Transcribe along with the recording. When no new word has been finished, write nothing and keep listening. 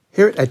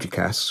Here at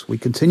Educas, we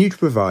continue to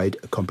provide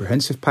a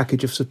comprehensive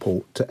package of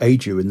support to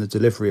aid you in the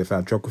delivery of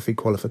our geography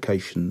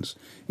qualifications,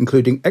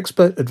 including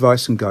expert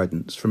advice and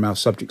guidance from our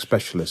subject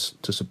specialists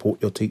to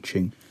support your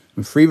teaching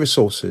and free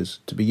resources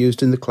to be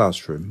used in the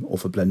classroom or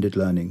for blended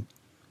learning.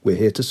 We're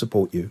here to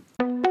support you.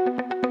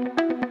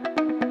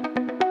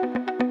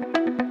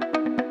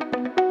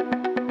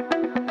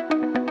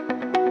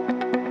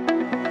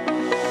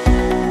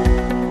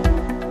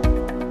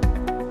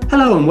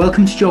 Hello and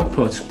welcome to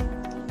JogPod.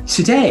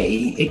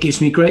 Today, it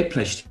gives me great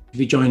pleasure to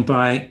be joined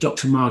by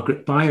Dr.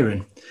 Margaret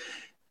Byron,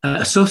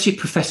 Associate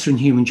Professor in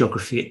Human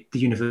Geography at the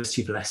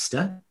University of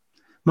Leicester.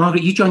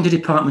 Margaret, you joined the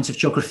Department of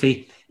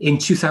Geography in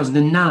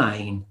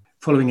 2009,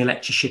 following a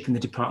lectureship in the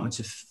Department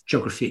of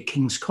Geography at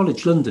King's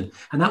College, London.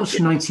 And that was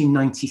from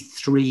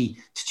 1993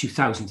 to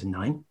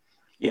 2009.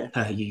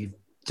 Yeah. You've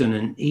done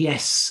an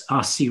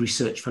ESRC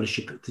Research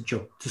Fellowship at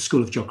the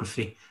School of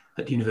Geography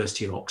at the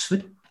University of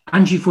Oxford.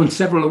 And you've won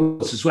several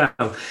awards as well.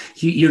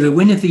 You're the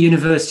winner of the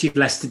University of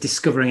Leicester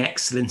Discovering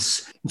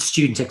Excellence in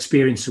Student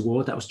Experience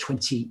Award. That was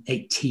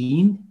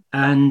 2018.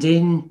 And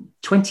in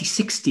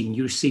 2016,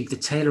 you received the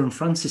Taylor and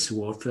Francis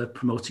Award for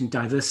promoting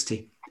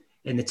diversity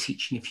in the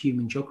teaching of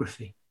human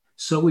geography.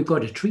 So we've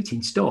got a treat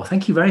in store.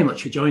 Thank you very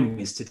much for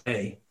joining us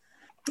today.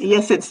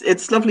 Yes,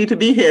 it's lovely to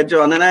be here,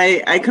 John. And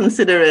I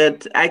consider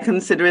it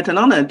an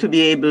honor to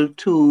be able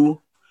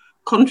to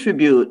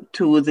contribute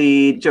to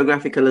the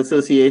Geographical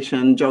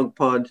Association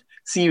JogPod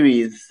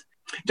series.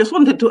 Just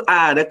wanted to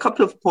add a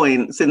couple of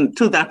points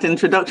to that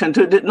introduction,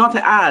 not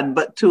to add,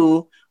 but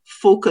to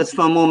focus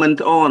for a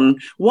moment on.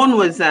 One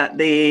was that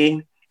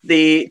the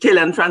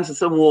Taylor and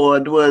Francis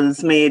Award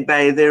was made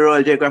by the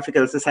Royal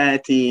Geographical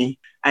Society,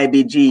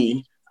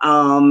 IBG.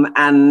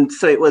 And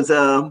so it was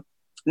a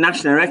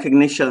national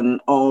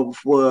recognition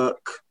of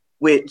work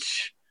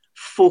which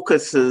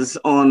focuses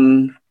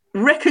on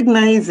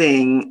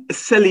recognizing,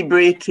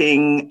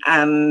 celebrating,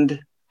 and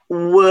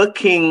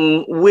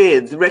recognizing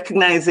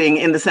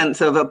in the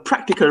sense of a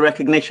practical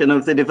recognition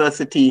of the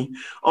diversity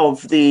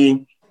of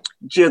the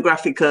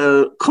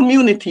geographical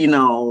community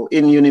now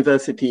in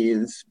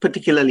universities,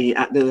 particularly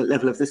at the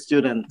level of the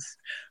students.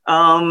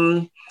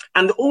 And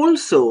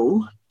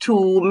also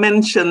to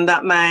mention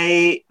that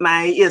my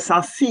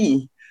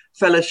ESRC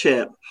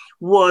fellowship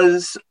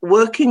was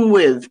working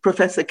with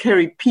Professor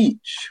Kerry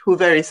Peach, who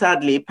very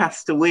sadly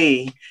passed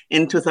away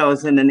in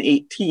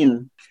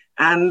 2018.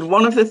 And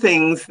one of the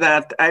things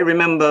that I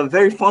remember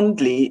very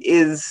fondly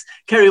is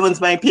Kerry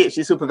was my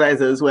PhD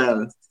supervisor as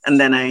well. And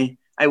then I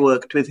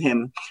worked with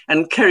him.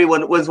 And Kerry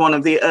was one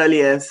of the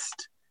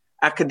earliest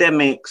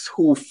academics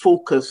who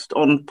focused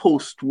on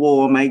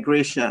post-war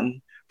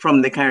migration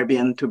from the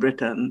Caribbean to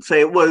Britain. So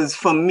it was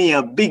for me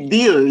a big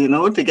deal,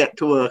 to get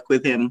to work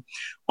with him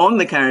on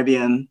the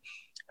Caribbean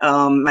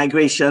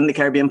migration, the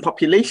Caribbean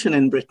population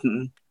in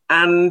Britain.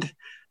 And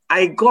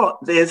I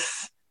got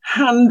this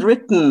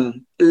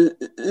handwritten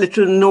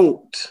little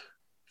note,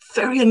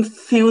 very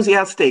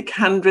enthusiastic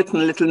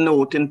handwritten little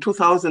note in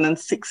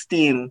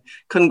 2016,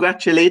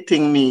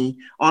 congratulating me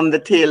on the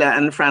Taylor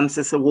and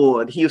Francis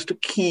Award. He used to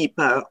keep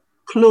a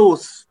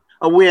close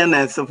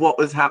awareness of what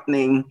was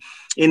happening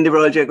in the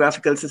Royal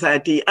Geographical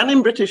Society and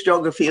in British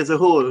geography as a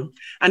whole.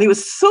 And he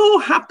was so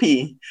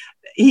happy.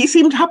 He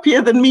seemed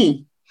happier than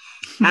me.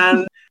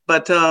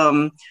 But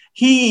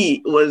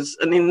he was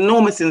an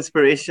enormous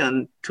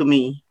inspiration to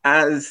me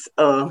as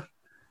a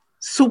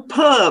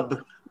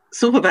superb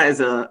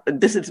supervisor.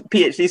 This is a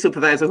PhD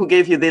supervisor who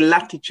gave you the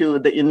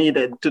latitude that you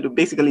needed to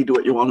basically do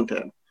what you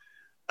wanted,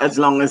 as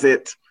long as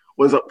it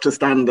was up to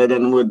standard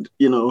and would,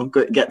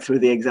 get through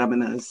the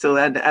examiners. So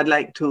I'd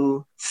like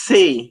to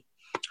say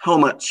how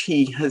much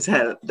he has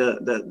helped,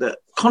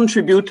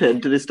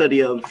 contributed to the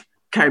study of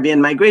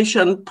Caribbean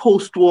migration,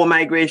 post-war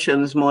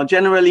migrations more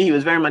generally. He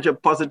was very much a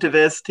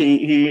positivist.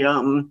 He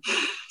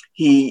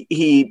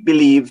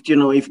believed,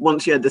 if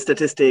once you had the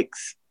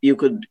statistics, you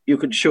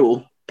could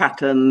show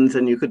patterns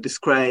and you could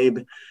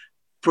describe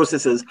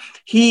processes.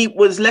 He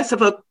was less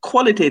of a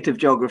qualitative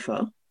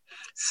geographer.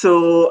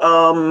 So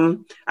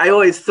I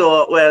always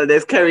thought, well,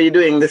 there's Kerry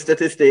doing the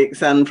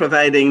statistics and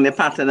providing the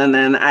pattern, and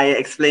then I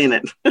explain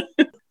it.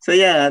 So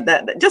yeah,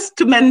 that just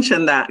to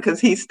mention that, because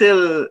he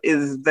still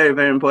is very,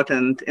 very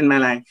important in my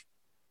life.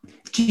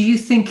 Do you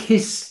think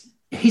his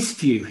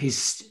view,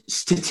 his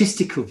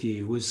statistical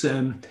view, was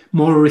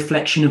more a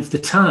reflection of the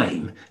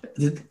time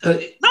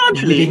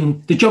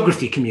within the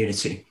geography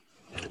community?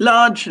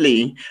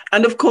 Largely.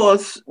 And of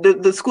course,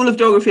 the School of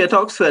Geography at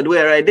Oxford,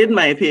 where I did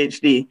my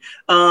PhD,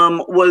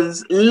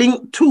 was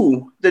linked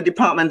to the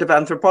Department of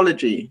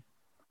Anthropology.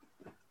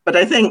 But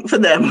I think for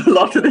them, a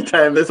lot of the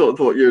time, they sort of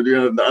thought,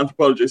 the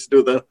anthropologists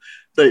do the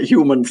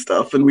human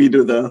stuff and we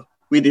deal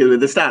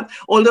with the stats.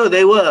 Although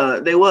they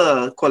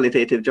were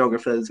qualitative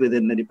geographers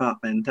within the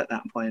department at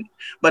that point.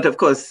 But of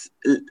course,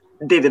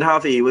 David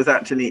Harvey was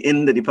actually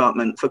in the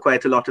department for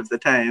quite a lot of the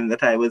time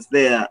that I was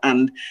there.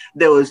 And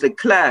there was the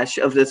clash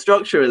of the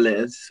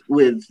structuralists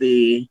with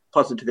the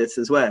positivists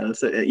as well.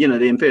 So,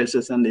 the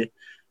empiricists and the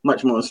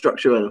much more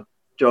structural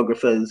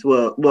geographers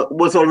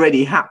was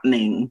already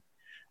happening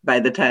by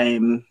the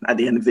time, at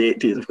the end of the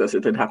 80s, of course,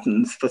 it had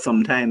happened for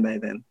some time by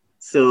then.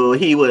 So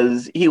he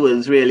was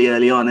really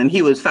early on, and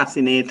he was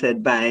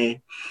fascinated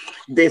by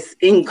this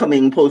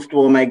incoming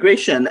post-war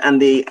migration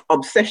and the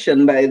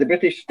obsession by the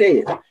British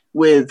state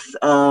with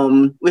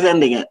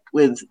ending it,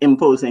 with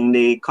imposing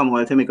the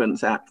Commonwealth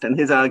Immigrants Act. And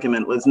his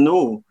argument was,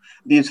 no,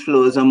 these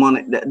flows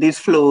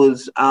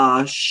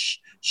are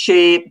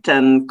shaped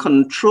and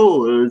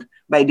controlled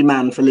by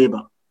demand for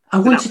labor. I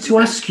wanted to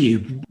ask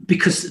you,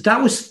 because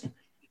that was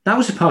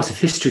a part of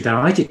history that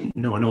I didn't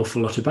know an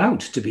awful lot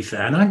about, to be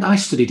fair. And I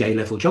studied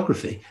A-level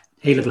geography,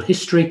 A-level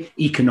history,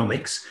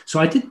 economics. So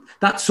I did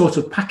that sort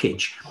of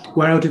package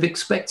where I would have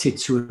expected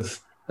to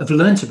have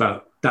learnt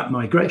about that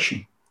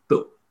migration,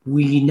 but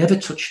we never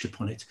touched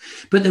upon it.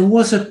 But there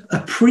was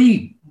a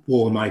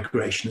pre-war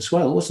migration as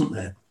well, wasn't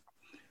there?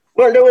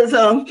 Well, there was,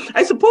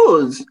 I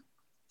suppose,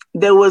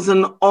 there was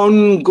an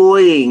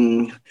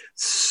ongoing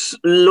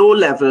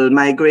low-level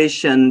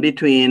migration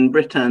between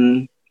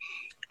Britain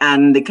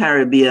and the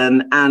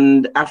Caribbean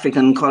and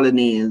African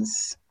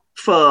colonies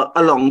for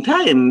a long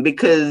time,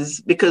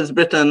 because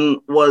Britain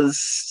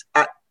was,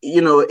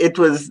 it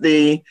was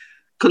the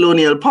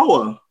colonial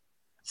power.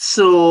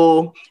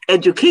 So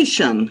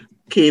education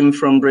came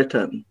from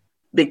Britain,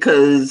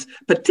 because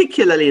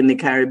particularly in the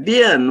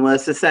Caribbean, where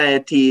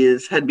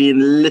societies had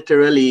been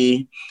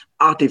literally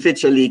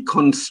artificially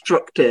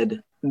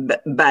constructed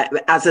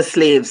as a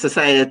slave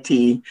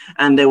society,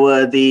 and there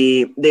were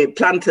the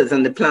planters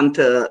and the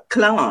planter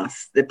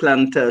class, the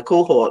planter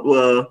cohort,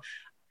 were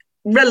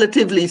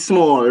relatively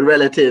small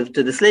relative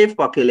to the slave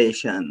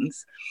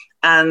populations,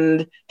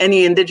 and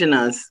any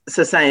indigenous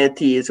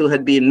societies who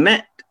had been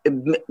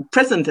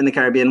present in the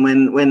Caribbean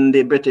when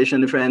the British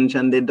and the French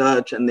and the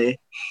Dutch and the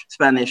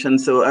Spanish and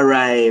so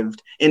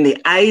arrived in the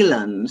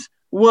islands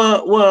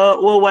were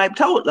wiped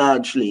out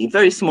largely.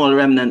 Very small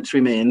remnants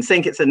remain.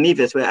 St. Kitts and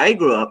Nevis, where I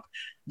grew up,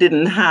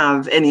 didn't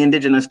have any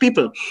indigenous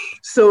people.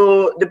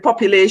 So the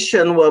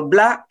population were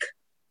Black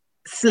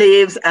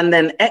slaves and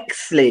then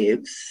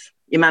ex-slaves,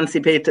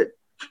 emancipated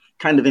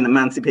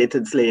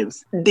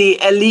slaves. The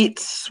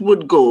elites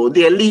would go.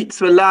 The elites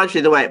were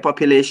largely the white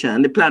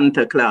population, the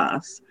planter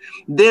class.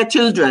 Their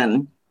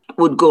children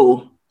would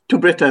go to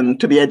Britain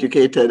to be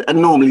educated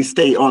and normally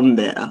stay on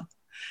there.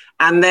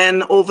 And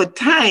then over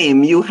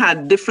time, you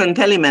had different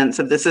elements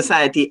of the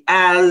society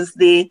as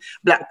the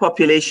Black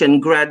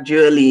population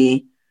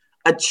gradually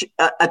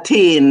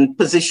attained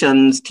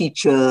positions,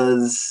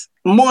 teachers,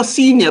 more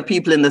senior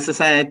people in the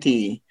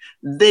society.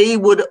 They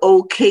would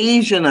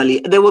occasionally,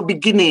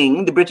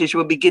 the British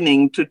were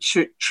beginning to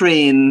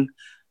train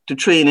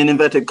in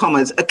inverted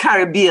commas, a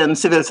Caribbean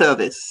civil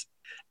service.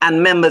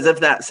 And members of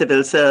that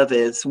civil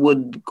service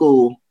would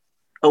go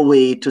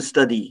away to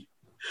study.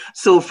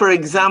 So, for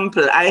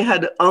example, I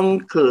had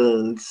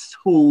uncles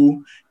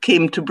who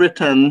came to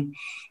Britain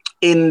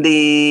in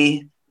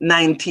the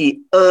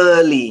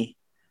early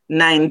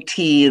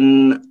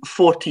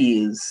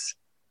 1940s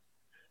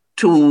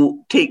to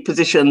take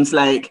positions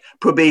like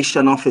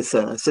probation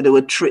officer. So they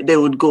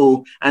would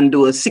go and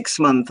do a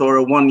 6-month or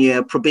a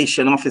 1-year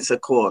probation officer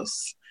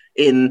course.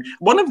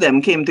 One of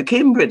them came to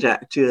Cambridge,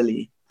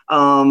 actually.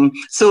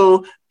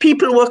 So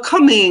people were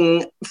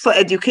coming for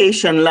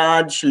education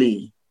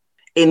largely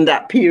in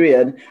that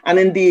period. And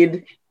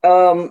indeed,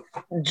 John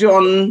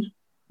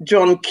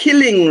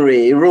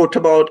Killingray wrote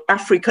about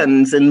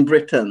Africans in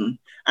Britain,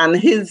 and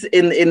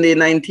in the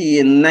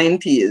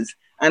 1990s.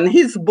 And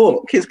his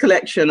book, his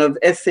collection of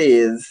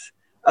essays,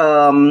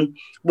 was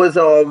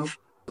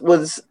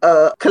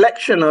a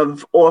collection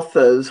of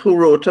authors who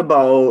wrote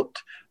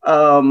about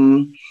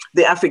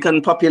the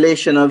African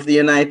population of the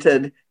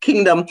United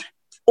Kingdom,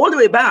 all the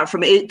way back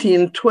from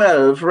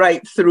 1812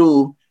 right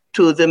through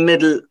to the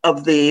middle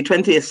of the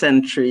 20th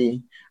century,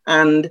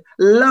 and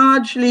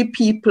largely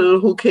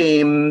people who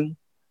came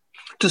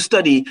to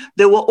study.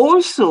 There were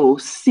also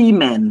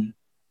seamen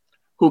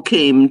who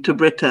came to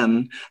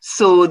Britain.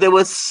 So there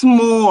were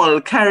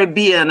small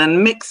Caribbean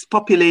and mixed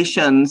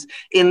populations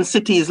in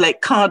cities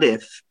like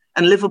Cardiff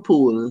and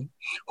Liverpool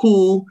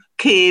who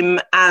came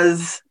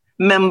as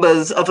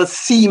members of a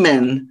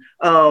seamen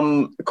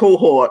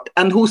cohort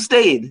and who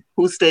stayed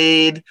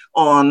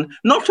on,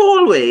 not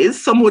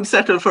always, some would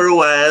settle for a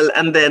while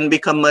and then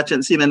become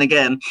merchant seamen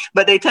again,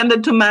 but they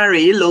tended to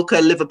marry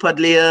local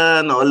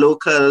Liverpudlian or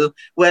local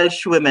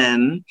Welsh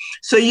women.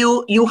 So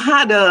you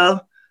had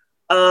a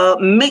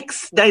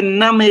mixed,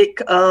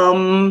 dynamic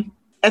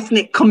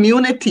ethnic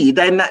community,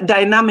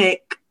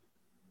 dynamic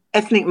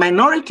ethnic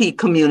minority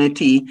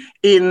community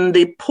in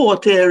the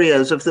port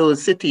areas of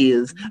those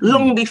cities,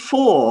 long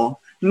before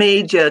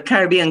major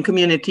Caribbean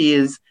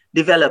communities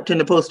developed in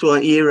the post-war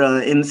era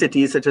in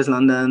cities such as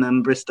London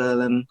and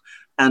Bristol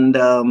and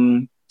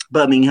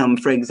Birmingham,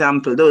 for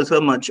example. Those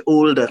were much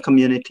older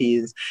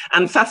communities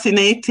and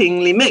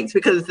fascinatingly mixed,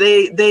 because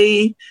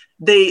they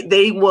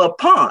were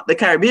the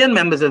Caribbean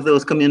members of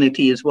those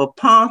communities were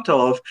part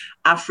of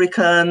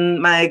African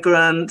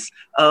migrants,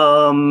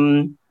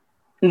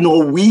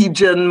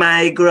 Norwegian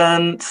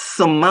migrants,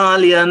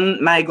 Somalian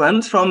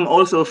migrants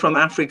also from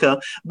Africa,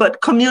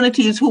 but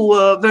communities who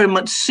were very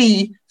much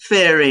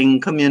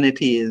seafaring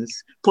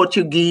communities.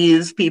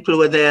 Portuguese people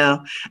were there.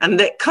 And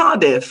that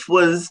Cardiff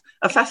was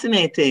a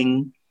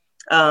fascinating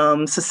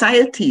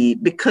society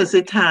because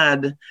it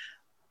had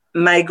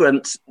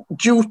migrants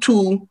due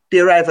to the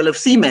arrival of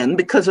seamen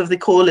because of the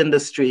coal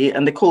industry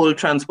and the coal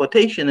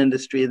transportation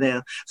industry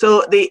there.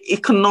 So the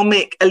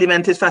economic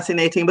element is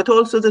fascinating, but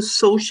also the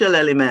social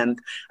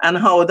element and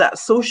how that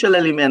social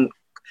element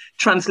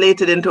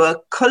translated into a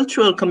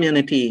cultural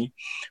community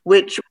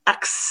which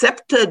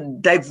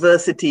accepted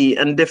diversity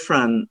and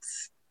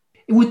difference.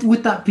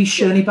 Would that be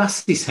Shirley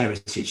Bassey's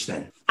heritage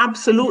then?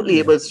 Absolutely,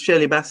 it was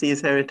Shirley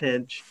Bassey's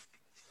heritage.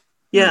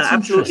 Yeah, That's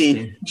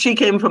absolutely. She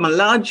came from a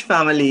large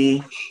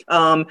family.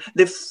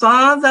 The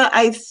father,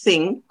 I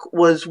think,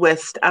 was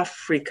West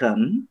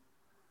African,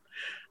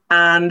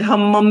 and her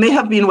mum may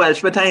have been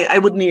Welsh, but I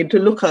would need to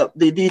look up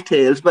the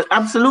details. But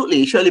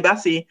absolutely, Shirley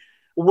Bassey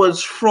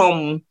was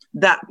from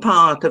that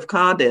part of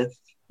Cardiff.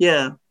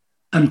 Yeah.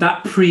 And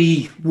that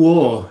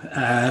pre-war.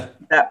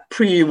 That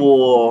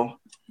pre-war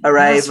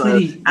arrival.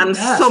 That's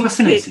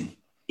fascinating.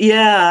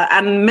 Yeah,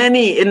 and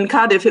many in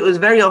Cardiff, it was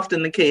very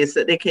often the case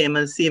that they came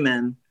as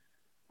seamen.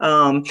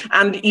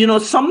 And, you know,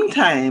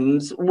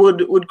 sometimes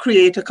would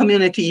create a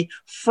community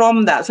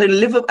from that. So in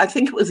Liverpool, I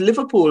think it was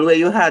Liverpool where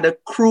you had a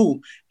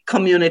crew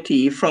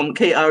community from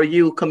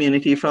KRU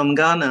community from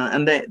Ghana.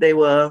 And they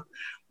were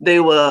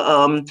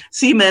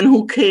seamen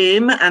who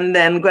came, and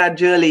then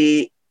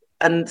gradually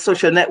and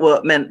social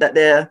network meant that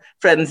their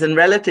friends and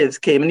relatives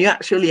came. And you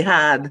actually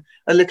had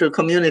a little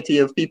community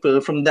of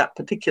people from that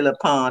particular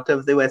part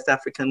of the West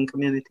African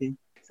community.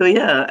 So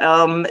yeah,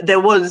 there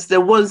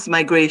was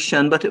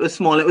migration, but it was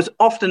small. It was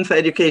often for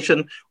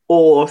education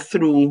or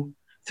through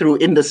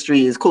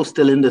industries,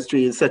 coastal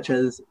industries such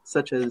as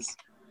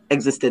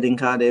existed in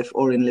Cardiff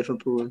or in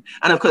Liverpool.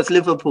 And of course,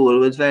 Liverpool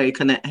was very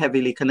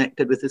heavily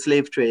connected with the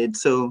slave trade.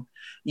 So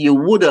you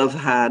would have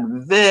had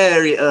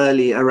very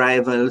early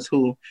arrivals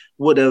who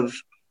would have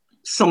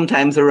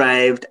sometimes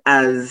arrived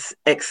as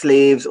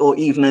ex-slaves or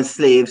even as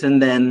slaves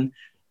and then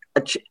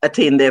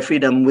attained their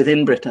freedom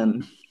within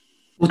Britain.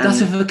 Would that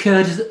have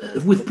occurred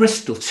with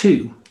Bristol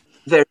too?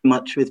 Very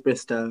much with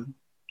Bristol.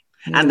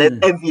 Yeah. And there's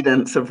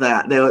evidence of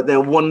that.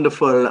 They're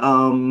wonderful.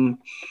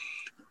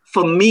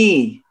 For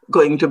me,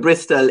 going to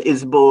Bristol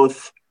is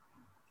both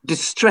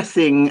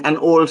distressing and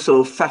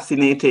also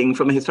fascinating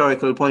from a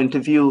historical point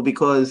of view,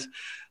 because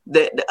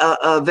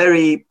a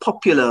very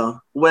popular,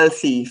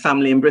 wealthy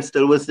family in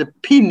Bristol was the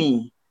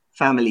Pinney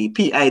family,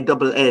 Pinney.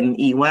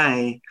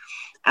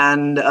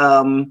 And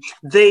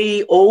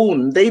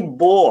they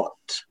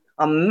bought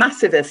a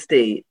massive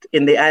estate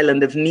in the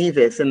island of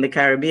Nevis in the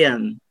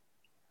Caribbean.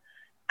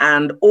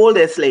 And all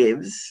their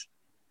slaves,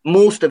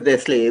 most of their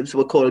slaves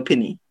were called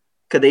Pinney,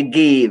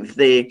 because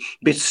they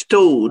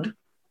bestowed,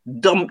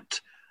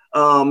 dumped,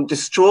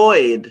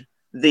 destroyed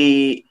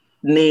the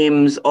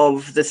names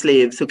of the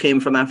slaves who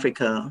came from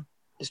Africa,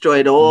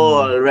 destroyed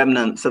all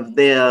remnants of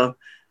their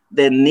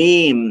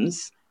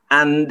names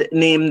and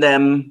named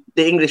them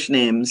the English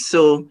names.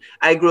 So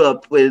I grew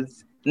up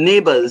with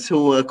neighbors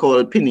who were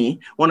called Pinney.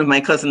 One of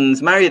my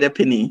cousins married a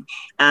Pinney.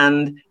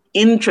 And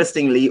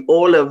interestingly,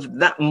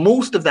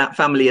 most of that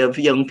family of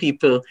young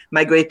people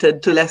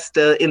migrated to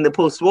Leicester in the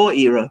post-war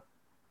era.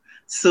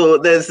 So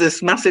there's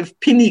this massive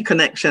Pinney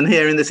connection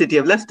here in the city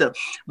of Leicester.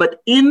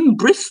 But in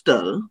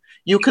Bristol,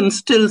 you can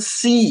still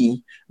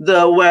see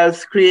the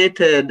wealth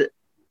created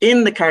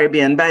in the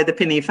Caribbean by the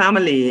Pinney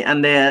family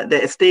and their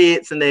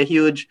estates and their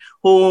huge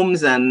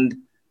homes and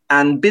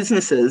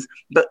businesses.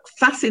 But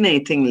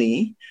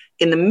fascinatingly,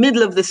 in the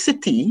middle of the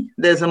city,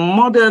 there's a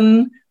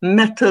modern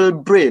metal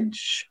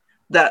bridge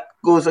that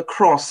goes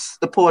across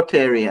the port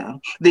area,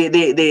 the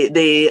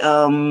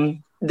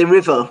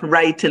river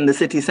right in the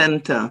city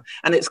center,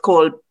 and it's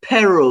called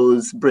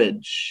Perrow's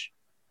Bridge.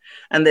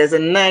 And there's a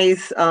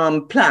nice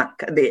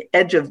plaque at the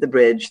edge of the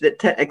bridge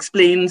that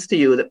explains to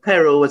you that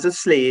Perrow was a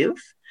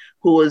slave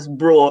who was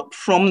brought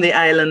from the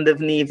island of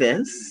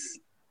Nevis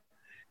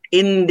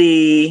in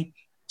the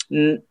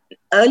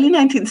early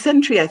 19th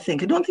century, I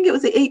think. I don't think it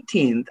was the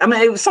 18th. I mean,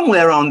 it was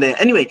somewhere around there.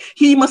 Anyway,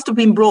 he must have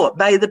been brought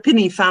by the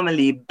Pinney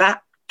family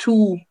back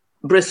to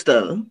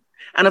Bristol.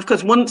 And of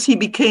course, once he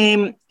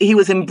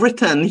was in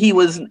Britain, he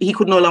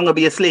could no longer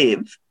be a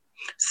slave.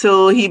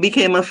 So he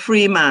became a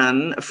free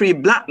man, a free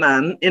black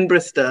man in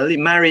Bristol. He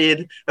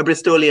married a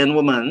Bristolian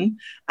woman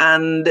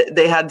and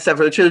they had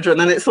several children.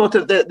 And it's sort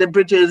of the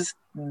bridge is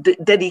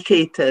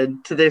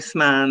dedicated to this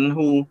man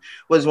who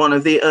was one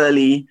of the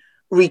early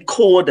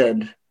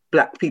recorded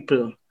Black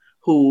people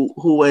who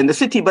were in the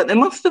city, but there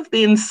must have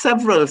been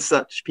several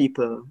such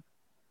people.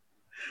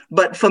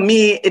 But for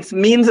me, it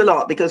means a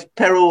lot because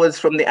Perrow was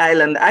from the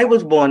island I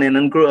was born in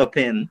and grew up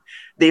in.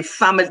 The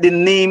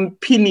name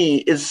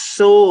Pinney is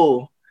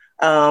so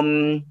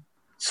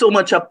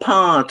much a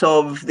part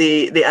of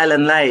the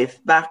island life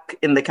back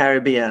in the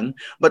Caribbean,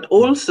 but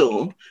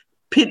also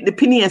the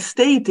Pinney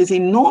estate is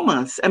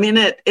enormous. I mean,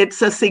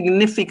 it's a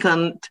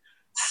significant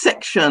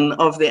section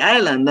of the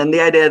island, and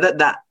the idea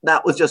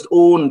that was just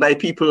owned by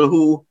people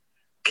who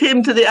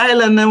came to the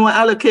island and were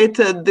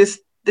allocated this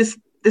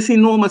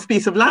enormous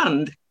piece of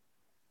land,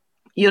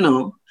 you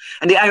know.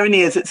 And the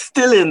irony is it's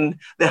still in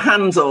the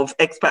hands of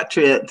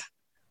expatriate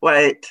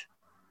white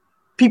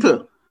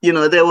people. You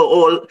know, they were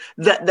all,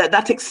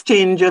 that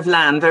exchange of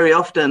land very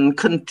often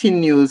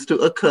continues to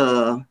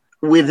occur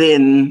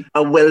within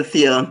a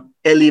wealthier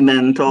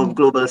element of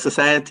global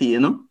society, you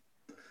know?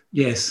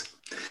 Yes.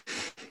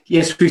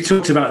 Yes, we've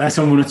talked about that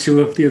on one or two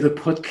of the other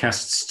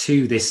podcasts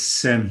too,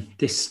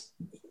 this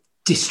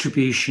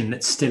distribution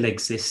that still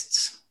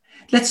exists.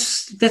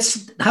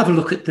 Let's have a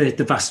look at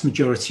the vast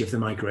majority of the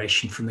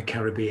migration from the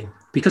Caribbean,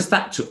 because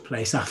that took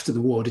place after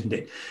the war, didn't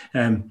it?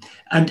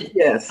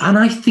 Yes. And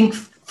I think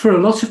for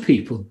a lot of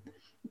people,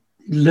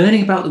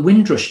 learning about the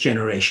Windrush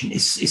generation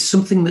is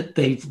something that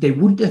they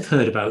wouldn't have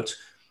heard about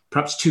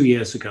perhaps 2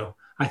 years ago.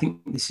 I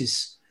think this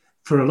is,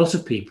 for a lot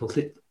of people,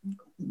 that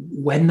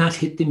when that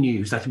hit the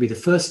news, that would be the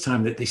first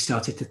time that they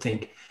started to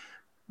think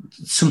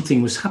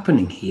something was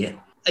happening here.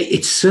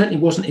 It certainly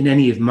wasn't in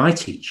any of my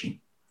teaching.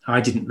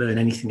 I didn't learn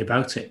anything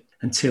about it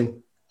until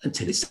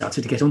it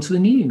started to get onto the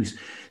news.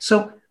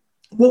 So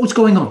what was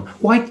going on?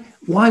 Why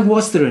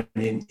was there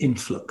an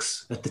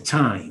influx at the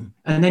time?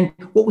 And then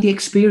what were the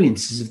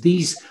experiences of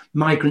these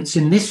migrants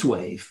in this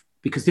wave?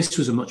 Because this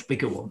was a much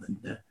bigger one than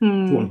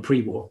the one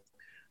pre-war.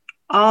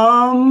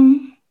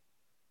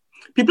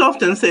 People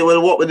often say,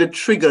 well, what were the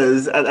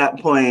triggers at that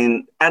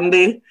point? And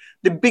the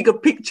bigger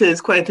picture is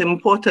quite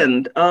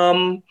important.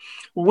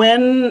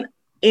 When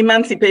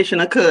emancipation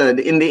occurred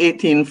in the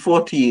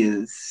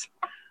 1840s,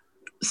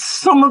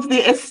 some of the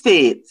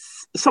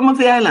estates, some of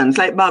the islands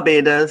like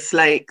Barbados,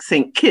 like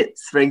St.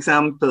 Kitts, for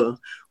example,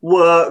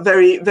 were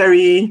very,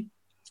 very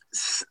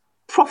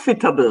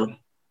profitable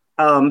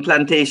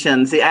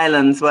plantations. The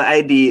islands were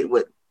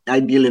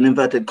ideal in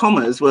inverted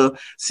commas, were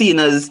seen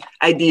as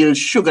ideal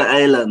sugar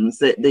islands.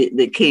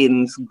 The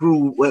canes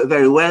grew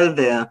very well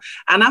there.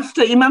 And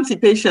after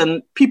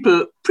emancipation,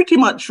 people pretty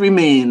much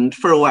remained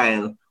for a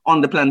while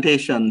on the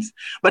plantations.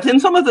 But in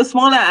some of the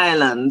smaller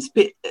islands,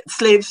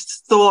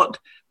 slaves thought,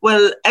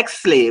 well,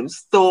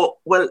 ex-slaves thought,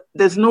 well,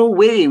 there's no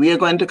way we are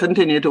going to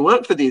continue to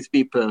work for these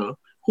people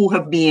who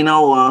have been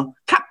our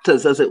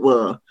captors, as it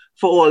were,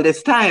 for all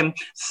this time.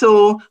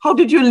 So how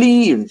did you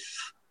leave?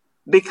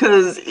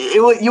 Because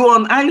you were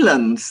on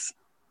islands.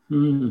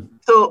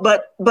 So,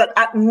 but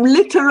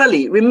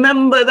literally,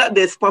 remember that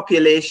this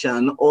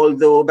population,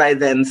 although by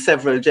then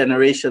several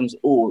generations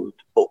old,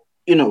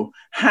 you know,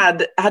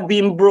 had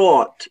been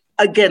brought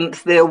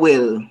against their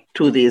will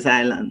to these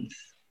islands.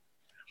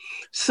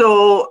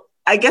 So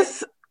I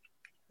guess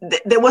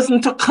there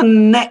wasn't a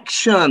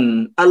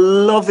connection, a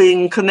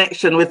loving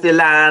connection with the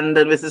land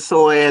and with the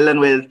soil,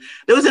 and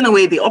there was in a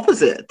way the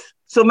opposite.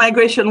 So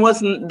migration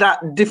wasn't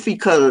that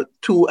difficult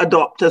to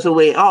adopt as a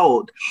way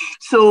out.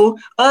 So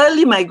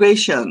early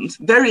migrations,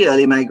 very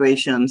early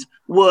migrations,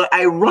 were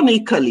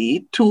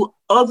ironically to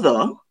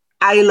other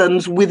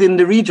islands within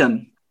the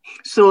region.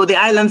 So the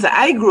islands that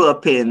I grew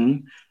up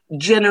in,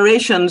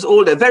 generations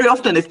older, very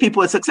often if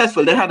people were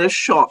successful, they had a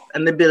shop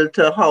and they built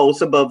a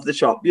house above the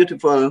shop,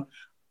 beautiful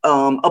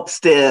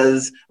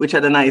upstairs, which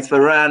had a nice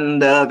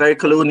veranda, very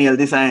colonial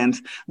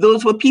designs.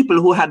 Those were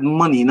people who had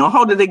money. Now,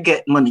 how did they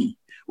get money?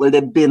 Well,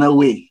 they'd been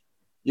away.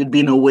 You'd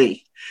been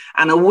away.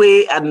 And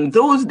away in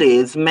those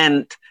days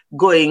meant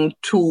going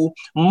to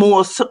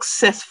more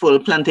successful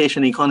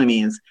plantation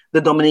economies.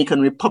 The Dominican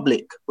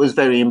Republic was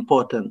very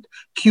important.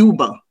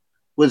 Cuba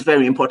was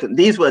very important.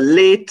 These were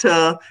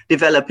later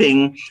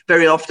developing,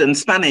 very often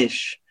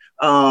Spanish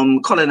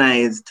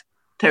colonized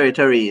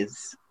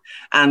territories.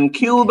 And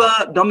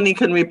Cuba,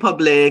 Dominican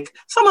Republic,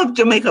 some of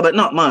Jamaica, but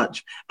not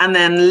much. And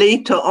then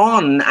later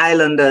on,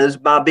 islanders,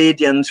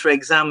 Barbadians, for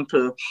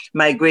example,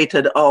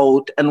 migrated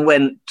out and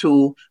went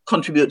to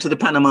contribute to the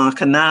Panama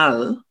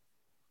Canal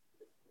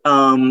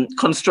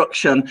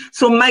construction.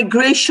 So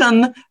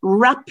migration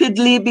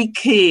rapidly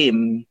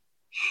became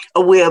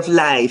a way of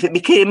life. It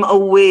became a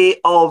way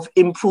of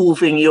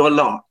improving your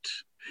lot.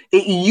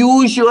 It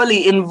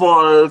usually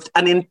involved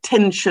an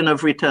intention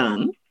of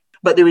return,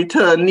 but the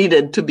return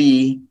needed to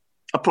be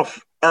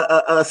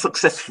a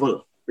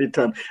successful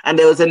return. And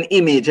there was an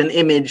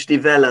image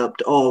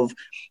developed of,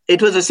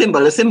 it was a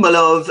symbol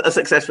of a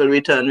successful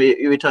return.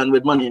 You return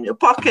with money in your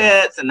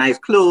pockets and nice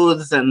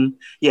clothes, and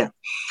yeah.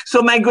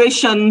 So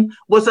migration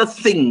was a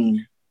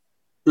thing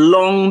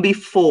long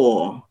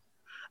before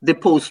the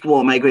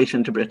post-war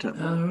migration to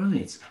Britain. All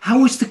right.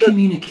 How was the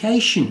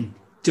communication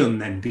done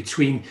then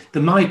between the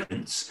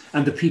migrants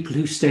and the people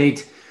who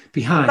stayed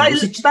behind? By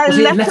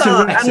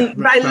letter,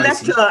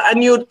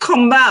 and you'd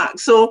come back.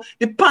 So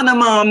the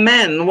Panama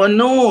men were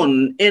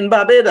known in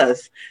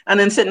Barbados and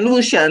in St.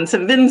 Lucia and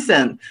St.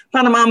 Vincent.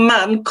 Panama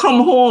man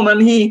come home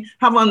and he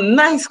have on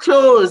nice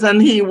clothes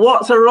and he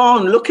walks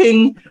around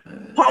looking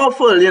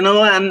powerful, you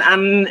know,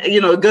 and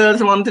you know,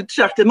 girls wanted to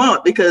check him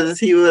out because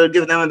he will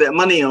give them a bit of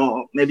money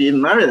or maybe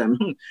even marry them.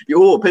 You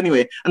hope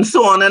anyway, and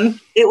so on. And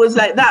it was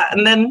like that.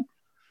 And then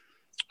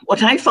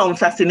what I found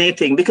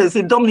fascinating, because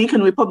the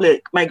Dominican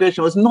Republic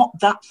migration was not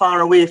that far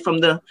away from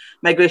the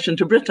migration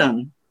to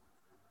Britain.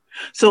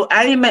 So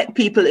I met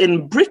people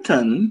in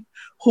Britain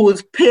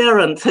whose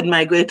parents had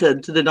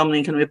migrated to the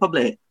Dominican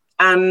Republic.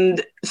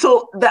 And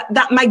so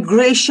that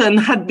migration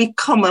had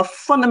become a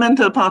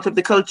fundamental part of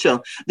the culture.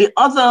 The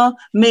other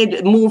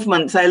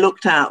movements I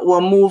looked at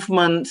were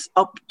movements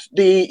up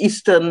the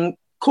eastern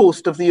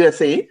coast of the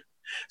USA.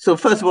 So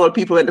first of all,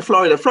 people went to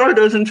Florida.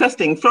 Florida was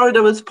interesting.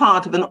 Florida was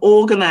part of an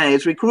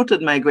organized,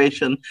 recruited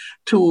migration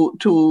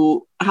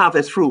to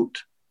harvest fruit.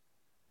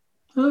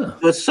 There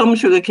was some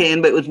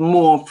sugarcane, but it was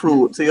more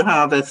fruit. So you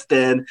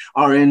harvested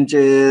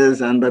oranges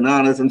and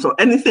bananas and so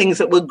anything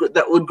that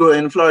would grow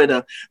in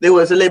Florida. There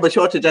was a labor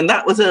shortage, and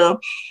that was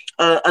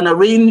an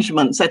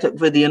arrangement set up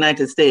with the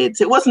United States.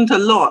 It wasn't a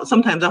lot.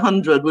 Sometimes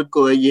 100 would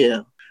go a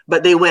year.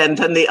 But they went,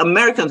 and the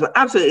Americans were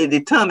absolutely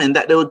determined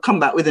that they would come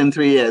back within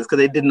 3 years because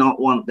they did not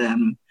want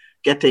them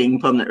getting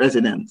permanent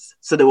residence.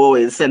 So they were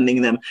always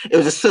sending them. It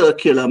was a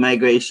circular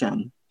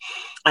migration.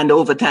 And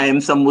over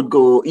time, some would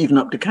go even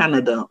up to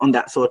Canada on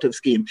that sort of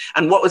scheme.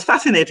 And what was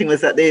fascinating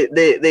was that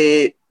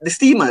the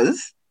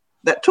steamers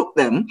that took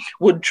them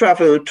would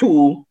travel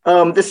to,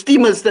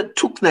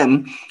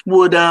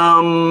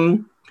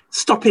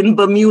 stop in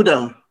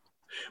Bermuda,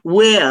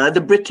 where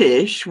the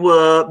British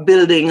were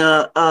building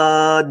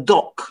a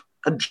dock,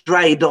 a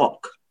dry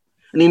dock,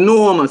 an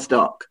enormous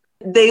dock.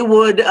 They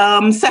would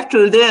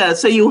settle there.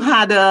 So you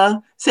had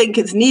a St.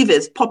 Kitts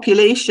Nevis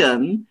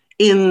population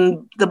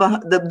in the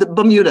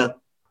Bermuda.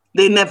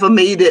 They never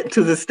made it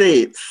to the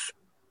States.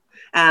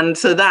 And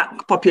so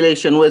that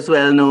population was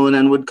well known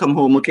and would come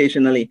home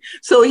occasionally.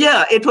 So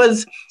yeah, it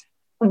was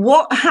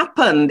what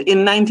happened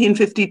in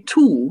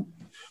 1952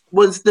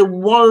 was the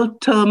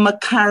Walter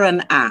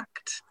McCarran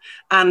Act.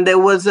 And there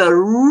was a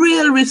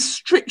real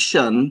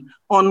restriction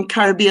on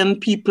Caribbean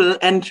people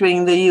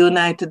entering the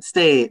United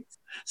States.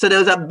 So there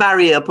was a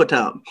barrier put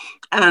up.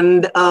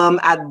 And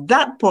at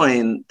that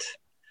point,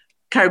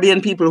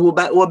 Caribbean people who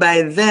were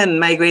by then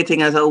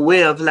migrating as a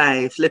way of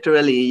life,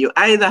 literally, you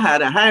either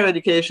had a higher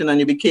education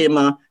and you became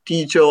a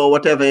teacher or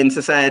whatever in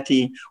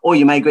society, or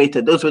you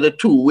migrated. Those were the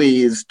two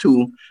ways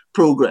to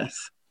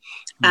progress.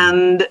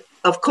 And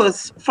of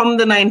course, from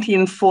the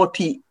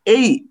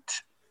 1948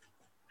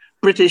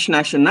 British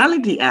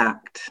Nationality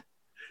Act,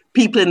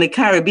 people in the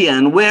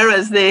Caribbean,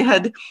 whereas they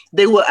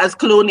were as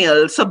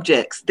colonial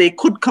subjects, they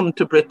could come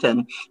to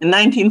Britain. In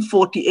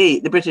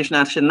 1948, the British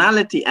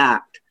Nationality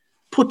Act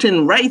put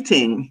in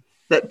writing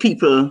that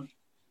people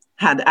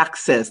had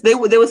access. They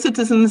were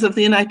citizens of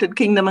the United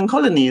Kingdom and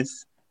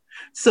colonies.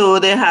 So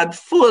they had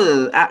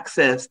full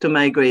access to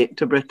migrate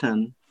to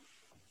Britain,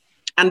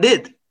 and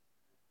did.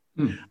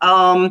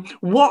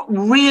 What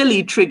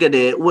really triggered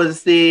it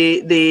was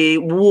the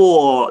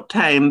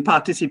wartime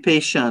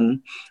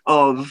participation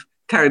of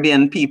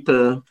Caribbean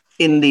people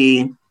in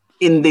the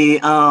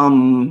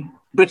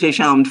British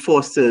Armed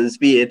Forces,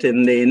 be it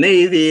in the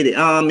Navy, the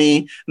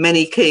Army.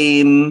 Many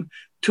came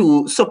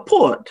to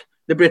support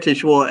the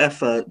British war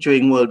effort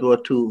during World War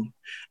II,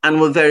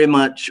 and were very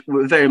much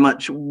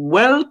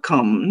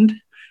welcomed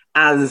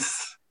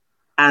as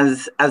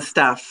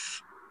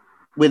staff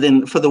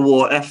for the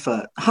war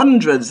effort.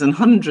 Hundreds and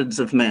hundreds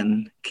of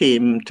men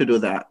came to do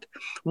that.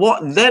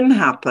 What then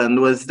happened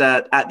was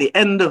that at the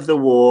end of the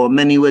war,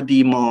 many were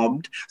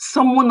demobbed.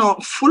 Some were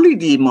not fully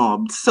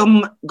demobbed.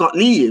 Some got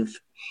leave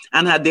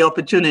and had the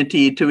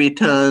opportunity to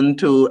return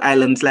to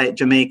islands like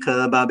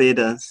Jamaica,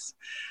 Barbados.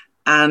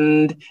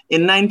 And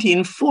in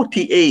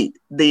 1948,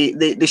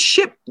 the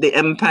ship, the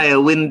Empire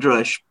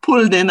Windrush,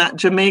 pulled in at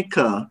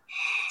Jamaica.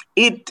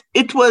 It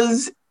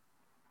was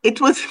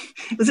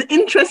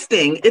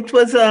interesting. It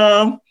was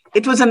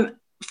an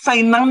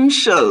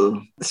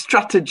financial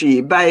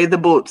strategy by the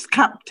boat's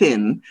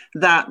captain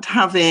that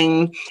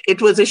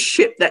it was a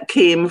ship that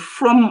came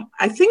from,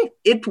 I think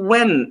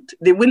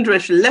the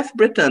Windrush left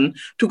Britain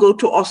to go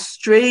to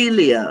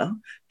Australia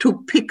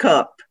to pick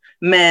up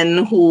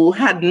men who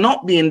had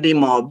not been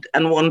demobbed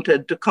and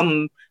wanted to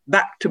come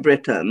back to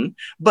Britain,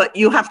 but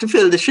you have to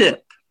fill the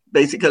ship,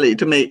 basically,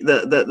 to make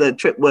the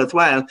trip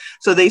worthwhile.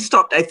 So they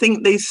stopped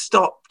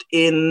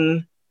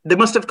they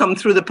must have come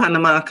through the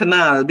Panama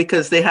Canal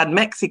because they had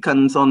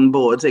Mexicans on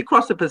board. They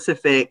crossed the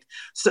Pacific,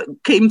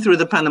 came through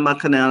the Panama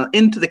Canal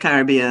into the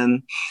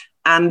Caribbean,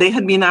 and they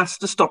had been asked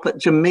to stop at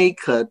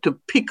Jamaica to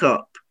pick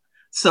up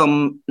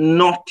some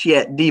not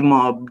yet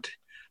demobbed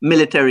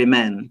military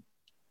men.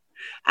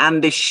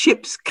 And the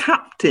ship's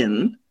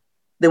captain,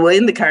 they were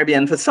in the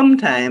Caribbean for some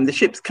time, the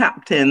ship's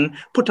captain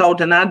put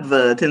out an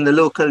advert in the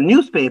local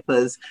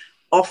newspapers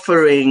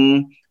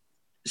offering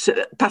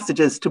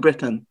passages to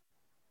Britain.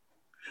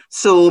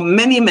 So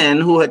many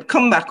men who had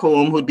come back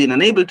home, who'd been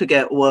unable to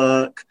get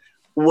work,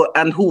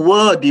 and who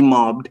were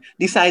demobbed,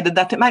 decided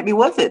that it might be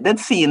worth it. They'd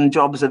seen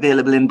jobs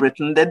available in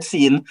Britain. They'd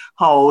seen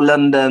how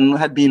London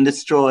had been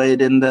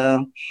destroyed in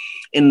the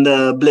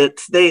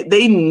Blitz.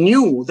 They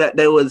knew that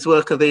there was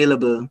work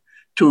available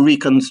to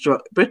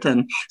reconstruct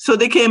Britain. So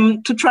they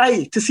came to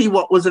try to see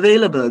what was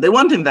available. They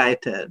weren't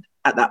invited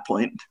at that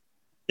point.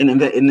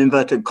 in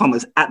inverted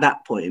commas, at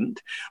that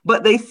point.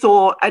 But they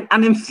thought,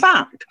 and in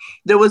fact,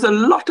 there was a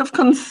lot of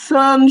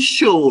concern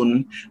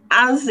shown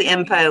as the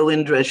Empire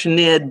Windrush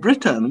neared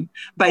Britain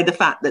by the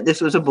fact that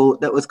this was a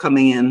boat that was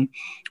coming in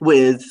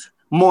with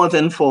more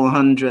than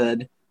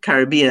 400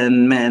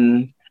 Caribbean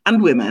men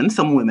and women,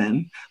 some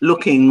women,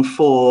 looking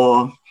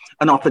for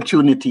an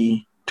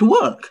opportunity to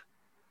work.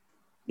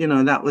 You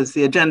know, that was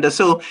the agenda.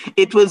 So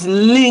it was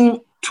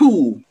linked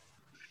to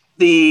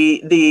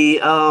the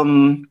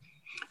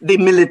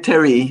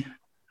military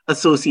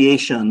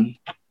association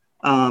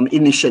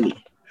initially.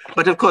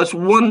 But of course,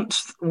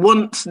 once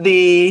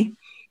the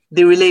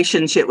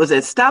relationship was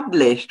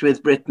established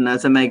with Britain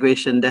as a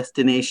migration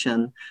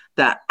destination,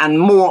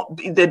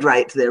 they'd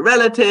write to their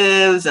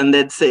relatives and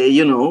they'd say,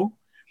 you know,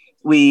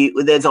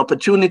 there's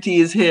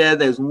opportunities here,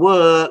 there's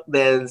work,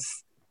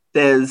 there's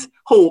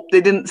hope.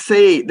 They didn't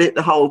say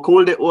how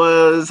cold it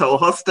was, how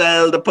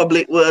hostile the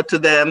public were to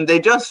them. They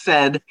just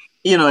said,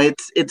 you know,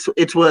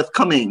 it's worth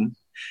coming.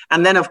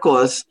 And then, of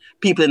course,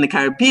 people in the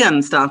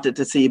Caribbean started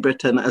to see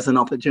Britain as an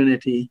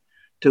opportunity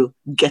to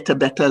get a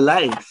better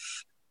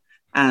life.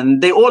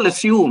 And they all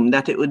assumed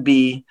that it would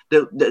be,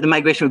 the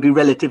migration would be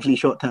relatively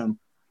short term.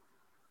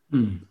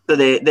 So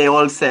they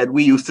all said,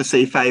 we used to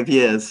say 5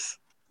 years.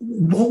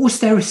 What was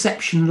their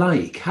reception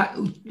like?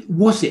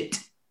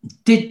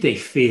 Did they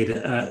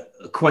fear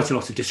quite a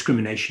lot of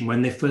discrimination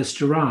when they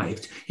first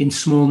arrived in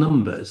small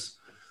numbers?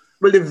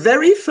 Well, the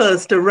very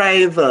first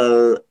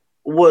arrival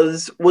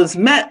was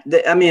met.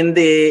 The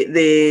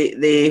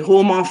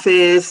Home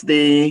Office,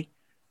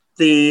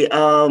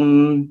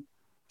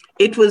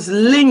 it was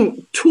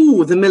linked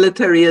to the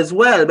military as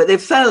well. But they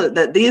felt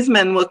that these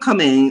men were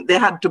coming. They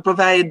had to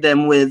provide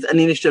them with an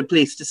initial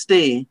place to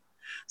stay.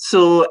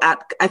 So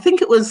I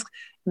think it was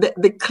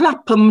the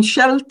Clapham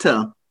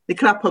shelter. The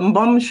Clapham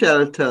bomb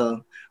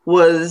shelter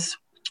was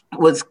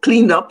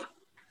cleaned up,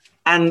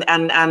 and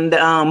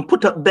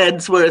put up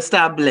beds were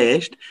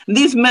established. And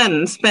these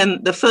men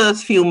spent the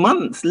first few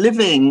months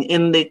living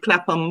in the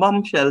Clapham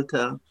bomb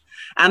shelter,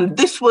 and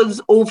this was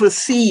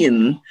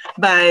overseen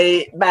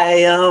by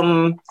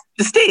the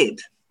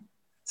state.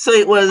 So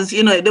it was,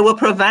 you know, they were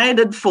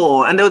provided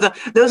for, and there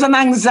was an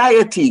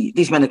anxiety.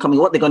 These men are coming.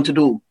 What are they going to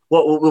do?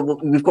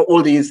 We've got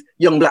all these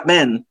young black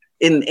men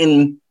in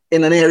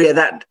an area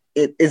that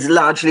it is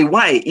largely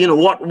white. You know,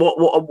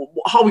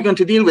 how are we going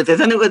to deal with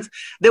this? And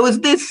there was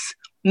this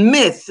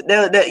myth.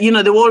 There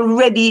were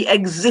already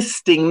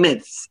existing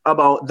myths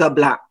about the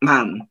black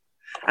man,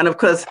 and of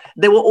course,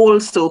 they were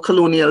also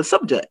colonial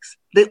subjects.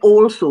 They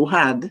also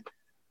had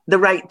the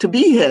right to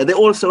be here. They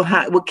also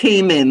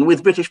came in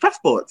with British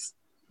passports.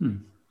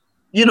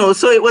 You know,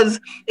 so it was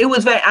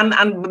very,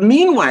 and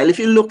meanwhile, if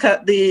you look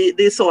at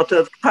the sort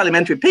of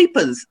parliamentary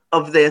papers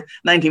of the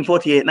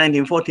 1948,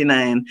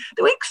 1949,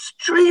 there were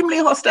extremely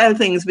hostile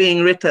things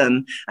being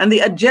written. And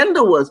the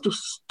agenda was to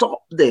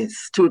stop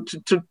this,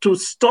 to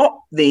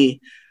stop the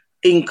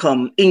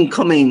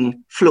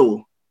incoming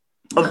flow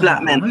of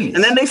black men. Nice.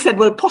 And then they said,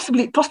 well,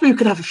 possibly we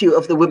could have a few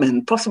of the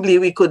women. Possibly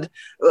we could,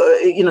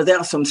 there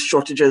are some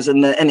shortages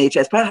in the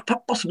NHS.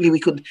 Possibly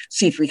we could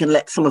see if we can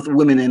let some of the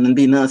women in and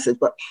be nurses,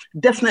 but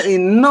definitely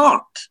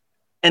not.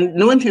 And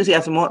no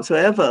enthusiasm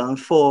whatsoever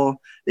for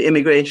the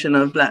immigration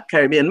of black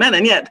Caribbean men.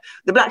 And yet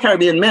the black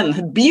Caribbean men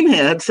had been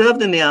here, had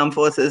served in the armed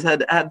forces,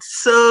 had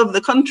served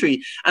the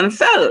country, and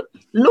felt,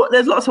 look,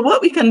 there's lots of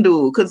work we can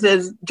do, because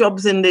there's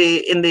jobs in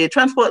the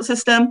transport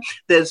system,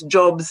 there's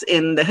jobs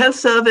in the health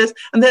service,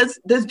 and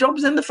there's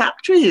jobs in the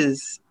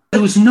factories.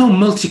 There was no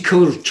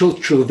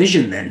multicultural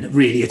vision then,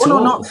 really, at all?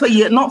 No,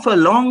 not for a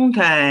long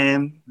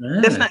time.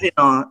 Yeah. Definitely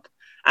not.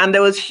 And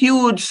there was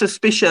huge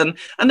suspicion,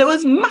 and there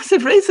was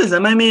massive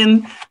racism. I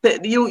mean,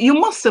 you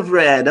must have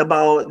read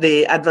about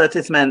the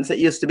advertisements that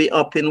used to be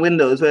up in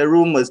windows where a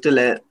room was to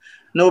let.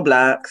 No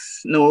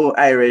blacks, no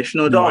Irish,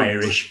 no dogs. No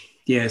Irish,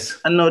 yes.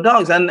 And no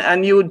dogs.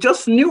 And you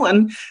just knew,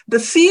 and the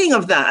seeing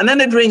of that, and then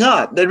they'd ring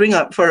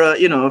up for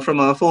from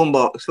a phone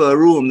box for a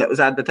room that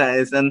was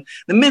advertised. And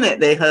the minute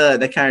they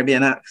heard a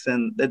Caribbean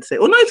accent, they'd say,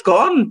 oh no, it's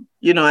gone.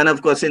 You know, and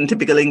of course in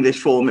typical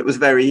English form, it was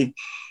very,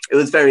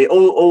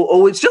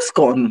 it's just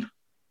gone.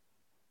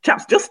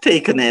 Chap's just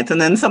taken it.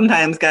 And then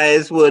sometimes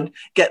guys would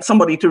get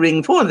somebody to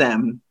ring for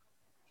them.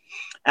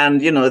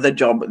 And, you know,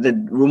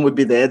 the room would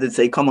be there. They'd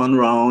say, come on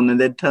round. And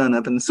they'd turn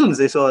up. And as soon as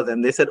they saw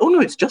them, they said, oh, no,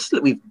 we've just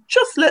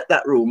let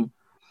that room.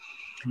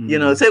 You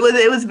know, so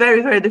it was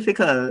very, very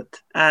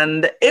difficult.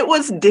 And it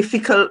was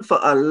difficult for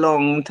a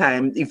long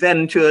time.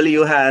 Eventually,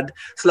 you had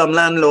slum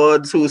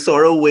landlords who saw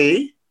a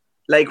way,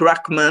 like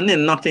Rackman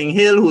in Notting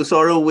Hill, who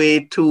saw a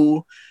way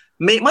to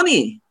make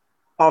money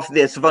of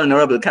this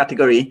vulnerable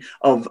category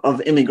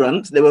of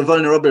immigrants. They were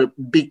vulnerable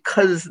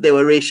because they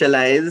were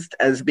racialized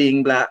as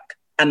being black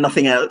and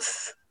nothing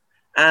else.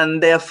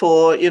 And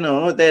therefore, you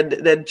know,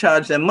 they'd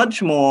charge them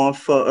much more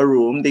for a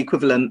room, the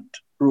equivalent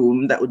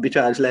room that would be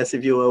charged less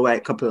if you were a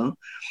white couple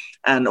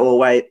or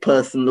white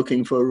person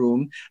looking for a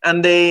room.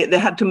 And they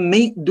had to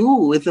make do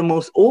with the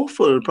most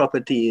awful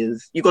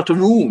properties. You got a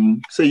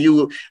room, so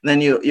you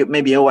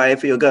maybe your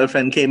wife or your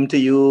girlfriend came to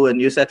you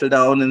and you settled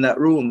down in that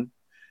room.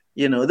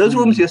 You know, those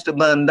rooms used to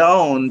burn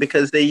down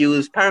because they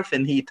used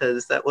paraffin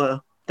heaters that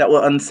were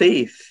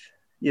unsafe.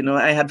 You know,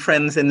 I had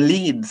friends in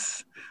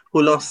Leeds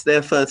who lost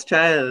their first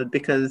child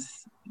because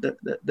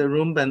the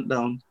room burnt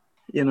down.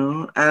 You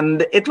know,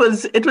 and it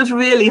was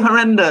really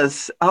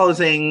horrendous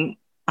housing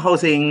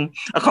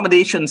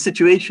accommodation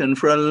situation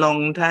for a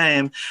long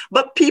time.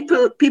 But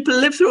people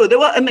lived through it. They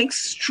were an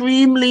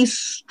extremely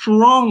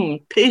strong,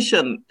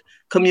 patient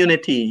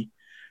community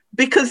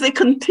because they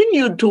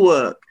continued to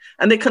work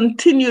and they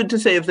continued to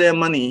save their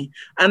money.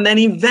 And then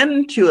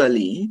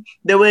eventually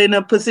they were in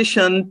a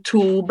position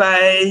to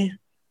buy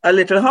a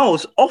little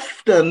house,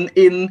 often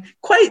in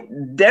quite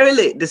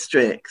derelict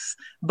districts,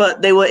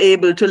 but they were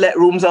able to let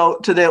rooms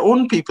out to their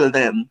own people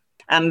then.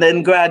 And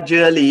then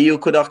gradually you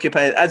could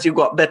occupy, as you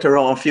got better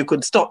off, you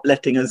could stop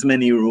letting as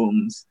many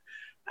rooms.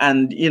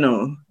 And, you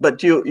know,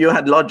 but you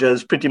had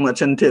lodgers pretty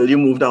much until you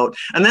moved out.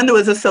 And then there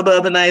was a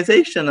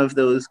suburbanization of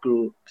those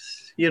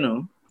groups, you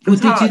know. Would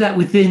they do that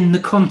within the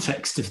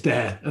context of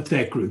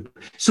their group?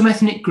 Some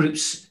ethnic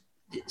groups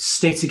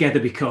stay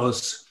together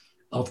because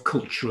of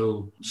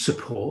cultural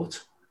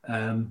support.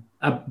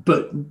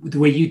 But the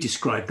way you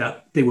described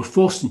that, they were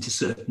forced into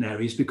certain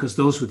areas because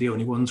those were the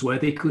only ones where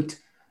they could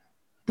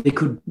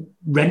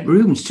rent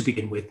rooms to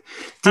begin with.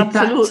 Did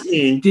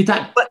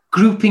that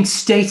grouping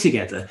stay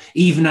together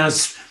even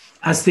as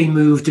they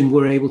moved and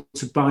were able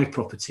to buy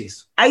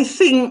properties? I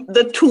think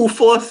the two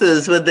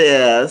forces were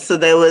there. So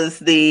there were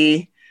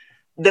three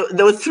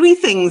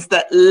things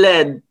that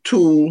led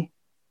to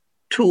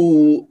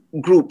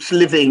groups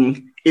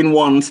living in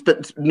one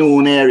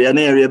known area, an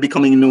area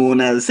becoming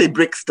known as, say,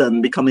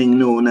 Brixton, becoming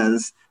known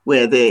as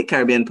where the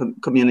Caribbean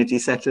community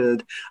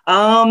settled.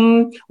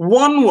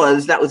 One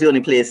was that was the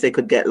only place they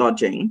could get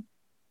lodging.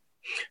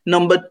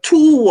 Number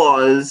two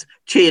was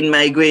chain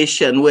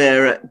migration,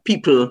 where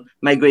people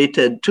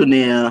migrated to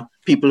near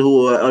people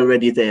who were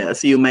already there.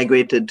 So you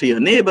migrated to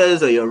your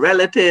neighbors or your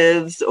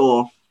relatives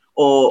or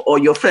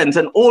your friends.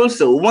 And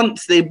also,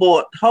 once they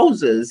bought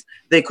houses,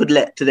 they could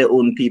let to their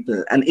own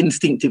people. And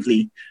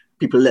instinctively,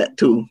 people let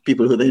to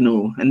people who they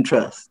know and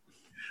trust.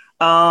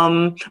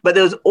 But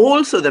there was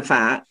also the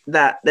fact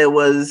that there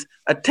was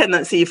a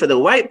tendency for the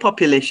white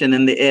population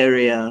in the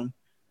area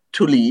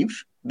to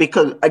leave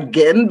because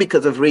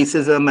of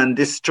racism and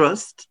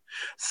distrust.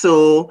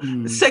 So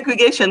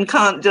segregation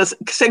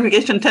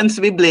tends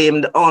to be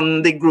blamed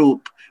on the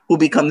group who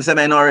becomes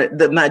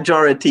the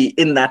majority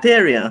in that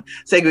area.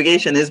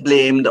 Segregation is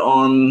blamed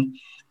on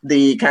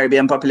the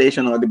Caribbean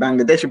population or the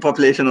Bangladeshi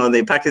population or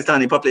the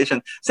Pakistani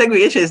population.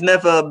 Segregation is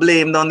never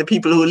blamed on the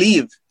people who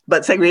leave,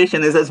 but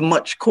segregation is as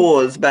much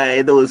caused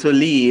by those who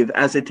leave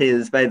as it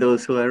is by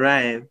those who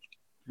arrive.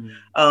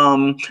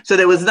 So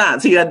there was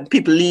that. So you had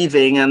people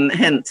leaving and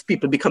hence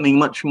people becoming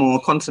much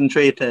more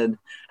concentrated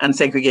and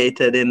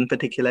segregated in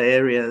particular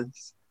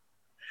areas.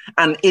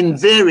 And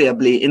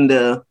invariably in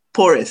the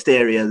poorest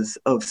areas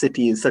of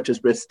cities such as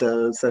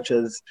Bristol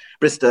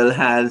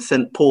has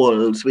St.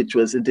 Paul's, which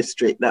was a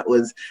district that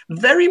was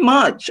very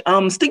much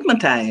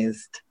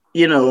stigmatized,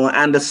 you know,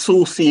 and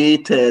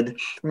associated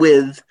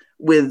with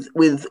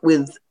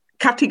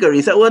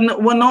categories that were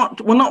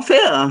not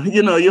fair.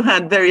 You know, you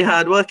had very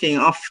hardworking,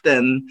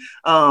 often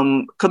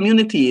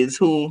communities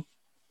who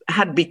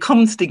had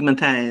become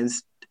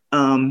stigmatized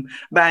by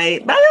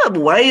a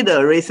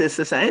wider racist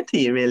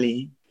society,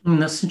 really.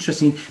 That's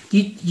interesting.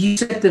 You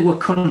said there were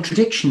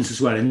contradictions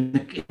as well in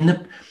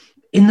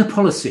the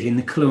policy, in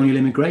the colonial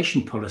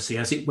immigration policy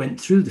as it went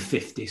through the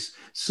 50s.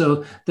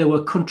 So there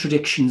were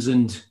contradictions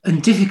and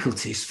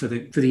difficulties for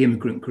the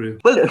immigrant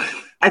group. Well,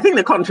 I think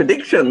the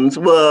contradictions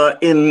were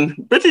in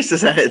British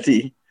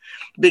society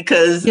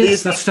because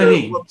these were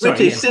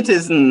British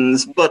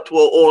citizens, but were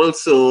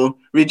also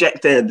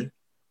rejected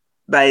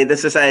by the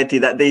society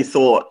that they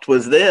thought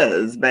was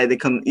theirs, by the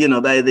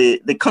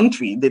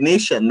country, the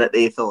nation that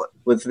they thought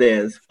was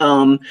theirs.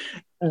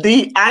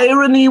 The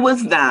irony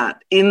was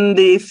that in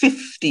the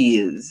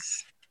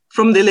 50s,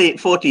 from the late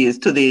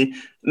 40s to the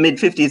mid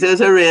 50s,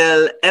 there's a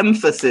real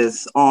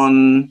emphasis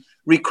on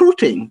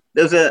recruiting.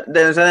 There's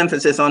an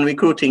emphasis on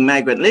recruiting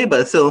migrant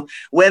labor. So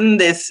when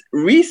this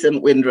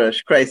recent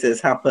Windrush crisis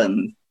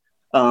happened,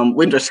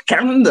 Windrush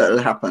scandal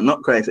happened,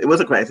 not crisis, it was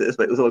a crisis,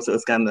 but it was also a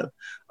scandal.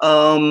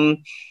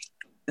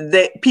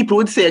 People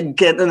would say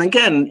again and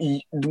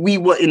again, we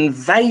were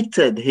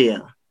invited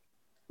here.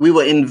 We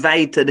were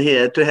invited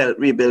here to help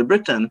rebuild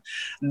Britain.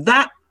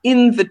 That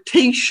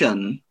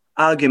invitation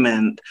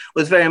argument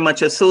was very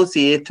much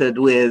associated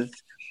with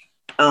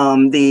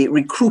the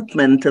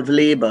recruitment of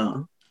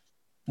labor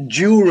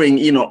during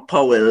Enoch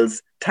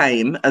Powell's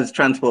time as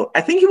transport.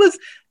 I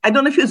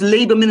don't know if he was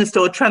labor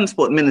minister or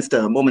transport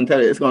minister,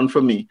 momentarily it's gone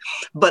from me.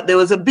 But there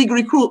was a big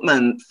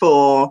recruitment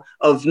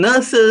of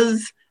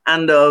nurses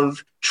and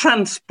of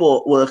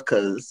transport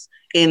workers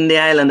in the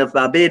island of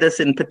Barbados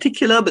in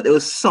particular, but there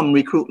was some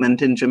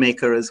recruitment in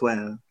Jamaica as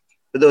well.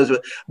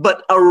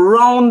 But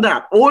around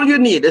that, all you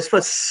need is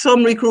for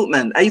some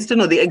recruitment. I used to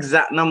know the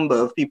exact number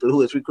of people who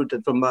was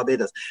recruited from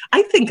Barbados.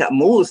 I think at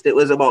most it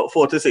was about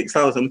 4,000 to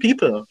 6,000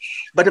 people.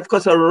 But of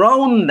course,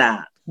 around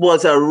that,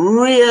 was a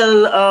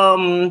real,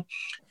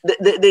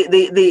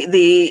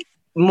 the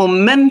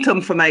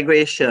momentum for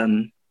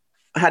migration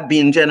had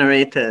been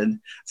generated.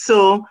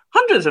 So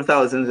hundreds of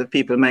thousands of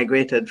people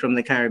migrated from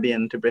the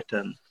Caribbean to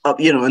Britain.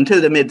 Up,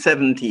 until the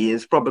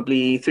mid-70s,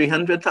 probably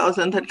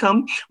 300,000 had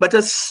come. But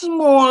a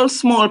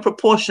small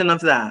proportion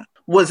of that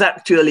was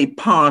actually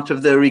part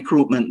of the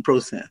recruitment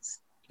process.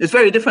 It's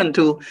very different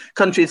to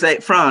countries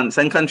like France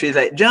and countries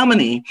like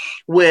Germany,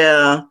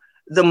 where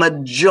the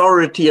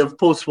majority of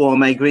post-war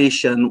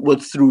migration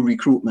was through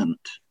recruitment.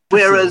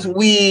 Whereas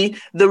the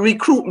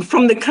recruitment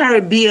from the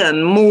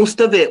Caribbean,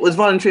 most of it was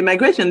voluntary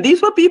migration.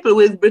 These were people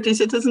with British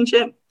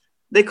citizenship.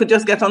 They could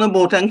just get on a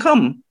boat and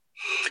come.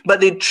 But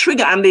the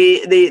trigger and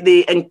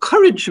the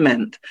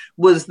encouragement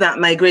was that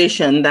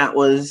migration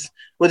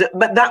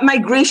but that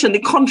migration, the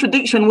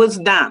contradiction was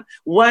that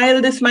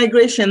while this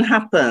migration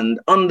happened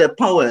under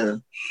Powell,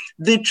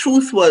 the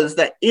truth was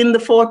that in the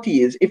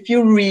 40s, if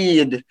you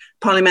read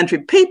parliamentary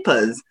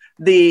papers,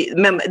 the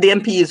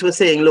MPs were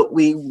saying, look,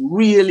 we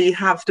really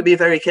have to be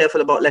very careful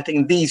about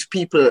letting these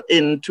people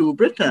into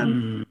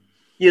Britain.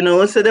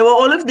 So there were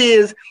all of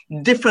these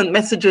different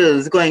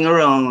messages going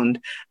around,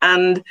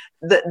 and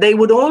they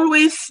would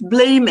always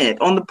blame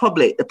it on the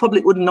public. The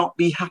public would not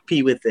be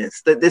happy with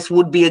this, that this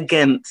would be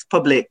against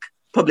public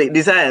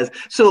desires.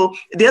 So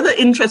the other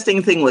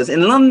interesting thing was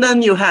in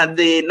London, you had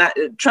the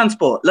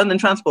London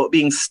Transport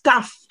being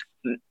staffed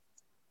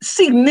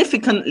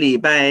significantly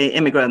by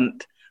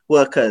immigrant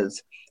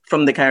workers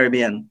from the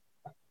Caribbean.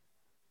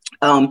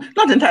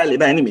 Not entirely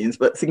by any means,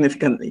 but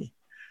significantly.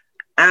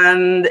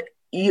 And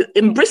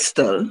in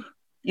Bristol,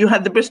 you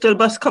had the Bristol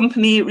Bus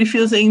Company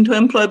refusing to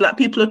employ Black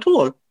people at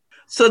all.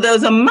 So there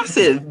was a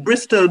massive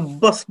Bristol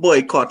bus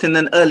boycott in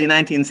the early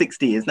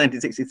 1960s,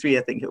 1963,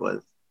 I think it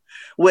was,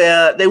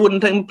 where they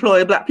wouldn't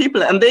employ Black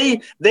people. And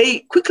they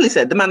quickly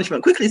said, the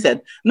management quickly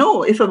said,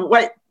 no, if a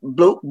white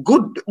bloke,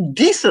 good,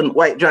 decent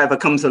white driver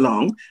comes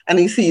along and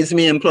he sees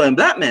me employing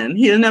Black men,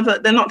 they'll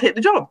not take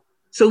the job.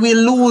 So we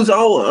lose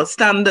our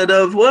standard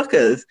of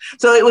workers.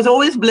 So it was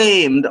always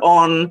blamed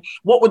on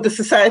what would the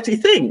society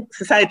think?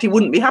 Society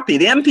wouldn't be happy.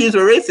 The MPs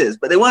were racist,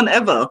 but they weren't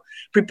ever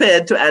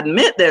prepared to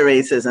admit their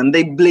racism.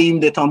 They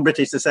blamed it on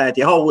British society.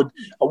 How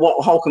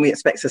can we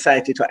expect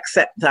society to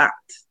accept that?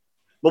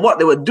 But what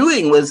they were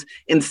doing was,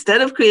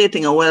 instead of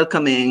creating a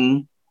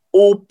welcoming,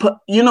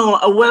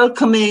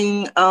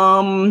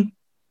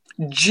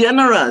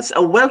 generous,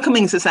 a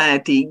welcoming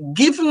society,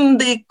 given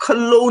the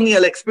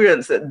colonial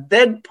experience that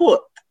they'd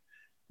put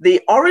the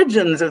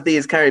origins of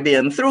these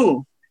Caribbean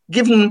through,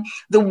 given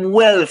the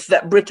wealth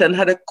that Britain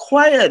had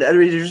acquired as a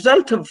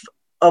result of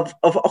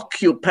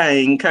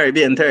occupying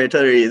Caribbean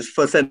territories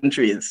for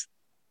centuries.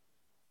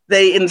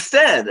 They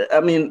instead,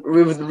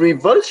 with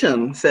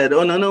revulsion, said,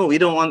 oh, no, we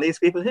don't want these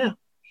people here.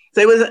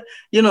 So it was,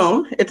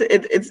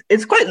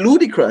 it's quite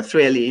ludicrous,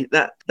 really,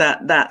 that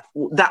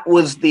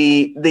was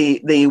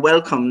the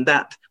welcome,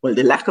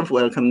 the lack of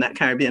welcome that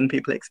Caribbean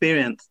people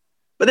experienced.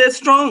 But they're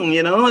strong,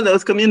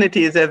 those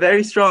communities, they're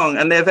very strong,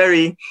 and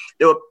they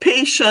were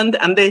patient,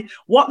 and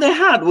what they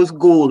had was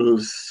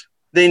goals.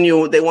 They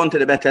knew they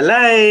wanted a better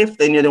life.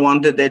 They knew they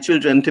wanted their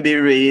children to be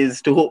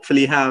raised to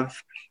hopefully have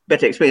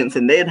better experience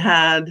than they'd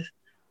had,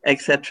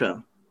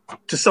 etc.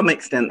 To some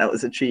extent, that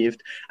was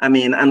achieved.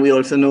 And we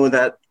also know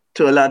that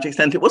to a large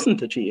extent, it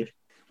wasn't achieved.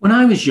 When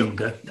I was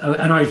younger,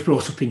 and I was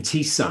brought up in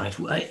Teesside,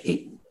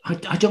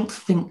 I don't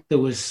think there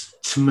was,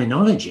 to my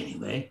knowledge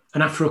anyway,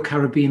 an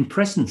Afro-Caribbean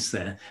presence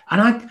there.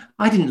 And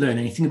I didn't learn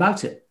anything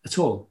about it at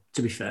all,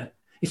 to be fair.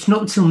 It's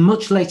not until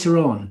much later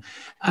on.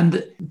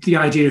 And the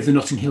idea of the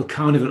Notting Hill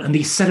Carnival and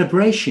the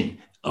celebration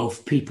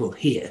of people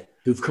here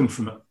who've come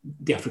from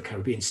the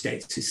Afro-Caribbean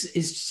states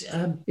is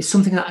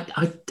something that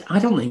I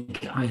don't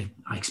think I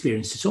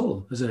experienced at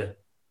all as a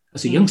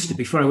youngster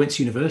before I went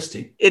to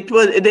university. It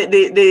was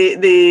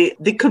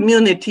the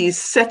community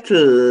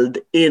settled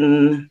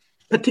in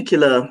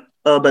particular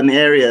urban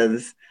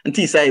areas, and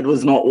Teesside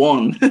was not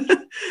one,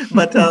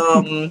 but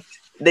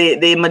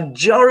the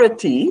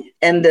majority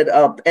ended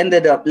up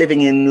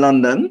living in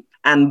London,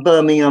 and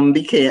Birmingham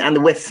and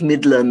the West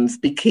Midlands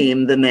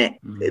became the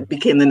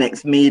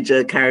next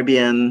major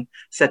Caribbean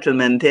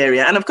settlement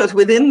area. And of course,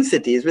 within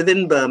cities,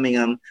 within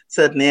Birmingham,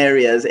 certain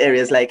areas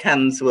like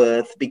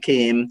Handsworth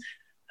became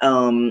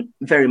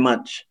very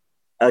much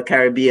a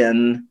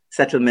Caribbean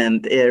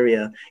settlement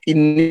area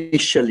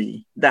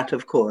initially. That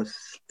of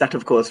course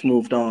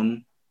moved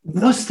on.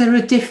 Was there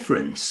a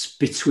difference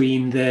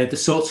between the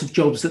sorts of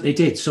jobs that they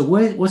did? So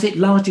was it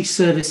largely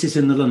services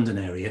in the London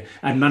area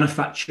and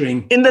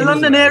manufacturing? In the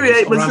London area,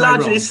 it was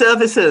largely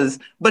services,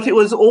 but it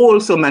was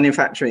also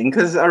manufacturing,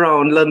 because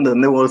around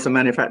London, there were also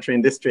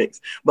manufacturing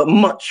districts, but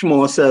much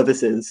more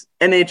services,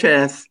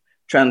 NHS,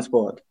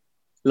 transport.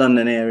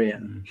 London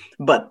area,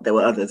 but there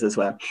were others as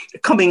well.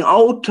 Coming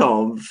out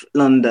of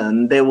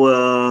London, there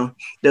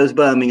was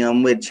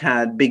Birmingham, which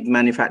had big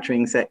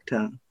manufacturing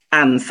sector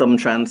and some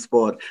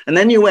transport. And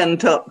then you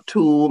went up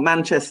to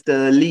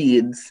Manchester,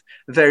 Leeds,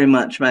 very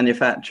much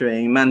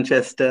manufacturing.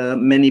 Manchester,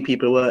 many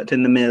people worked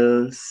in the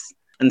mills.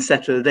 and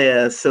settled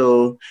there.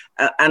 So,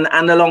 and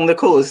along the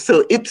coast.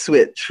 So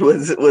Ipswich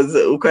was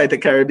quite a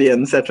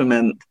Caribbean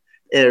settlement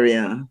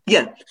area.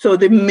 Yeah. So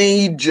the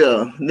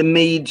major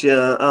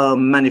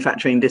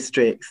manufacturing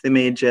districts,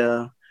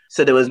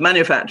 so there was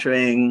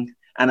manufacturing,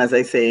 and as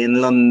I say, in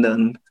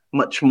London,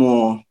 much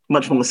more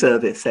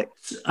service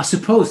sector. I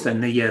suppose then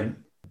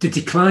the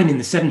decline in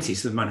the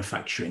 70s of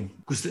manufacturing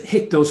was that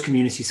hit those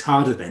communities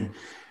harder then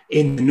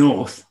in the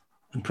north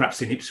and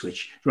perhaps in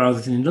Ipswich rather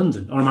than in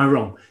London. Or am I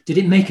wrong? Did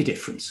it make a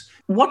difference?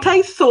 What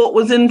I thought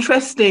was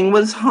interesting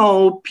was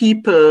how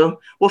people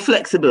were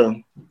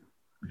flexible.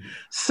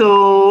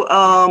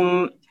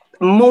 So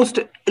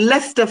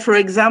Leicester, for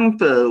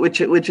example, which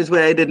is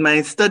where I did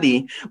my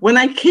study, when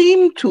I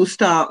came to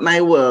start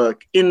my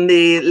work in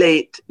the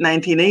late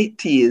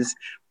 1980s,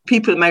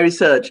 my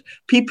research,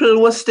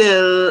 people were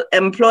still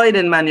employed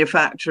in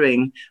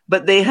manufacturing,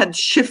 but they had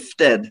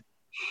shifted.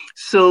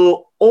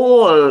 So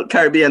all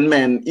Caribbean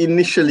men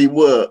initially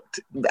worked,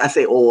 I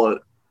say all,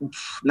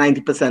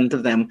 90%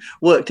 of them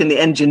worked in the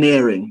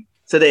engineering.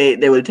 So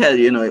they will tell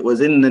you, it was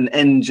in an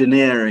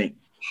engineering,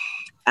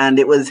 and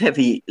it was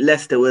heavy.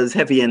 Leicester was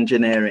heavy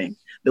engineering.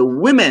 The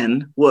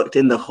women worked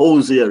in the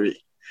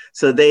hosiery.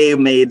 So they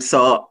made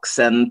socks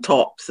and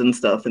tops and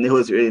stuff in the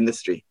hosiery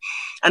industry.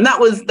 And that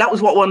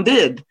was what one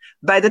did.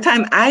 By the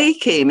time I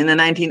came in the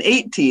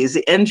 1980s,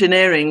 the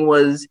engineering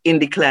was in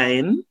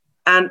decline,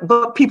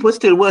 but people were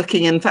still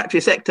working in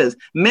factory sectors.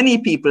 Many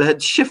people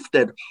had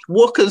shifted.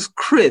 Walker's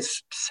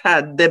Crisps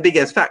had their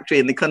biggest factory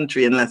in the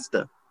country in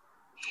Leicester.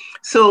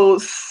 So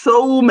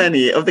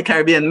many of the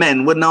Caribbean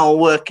men were now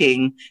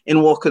working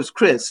in Walker's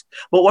Crisp.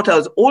 But what I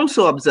was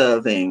also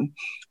observing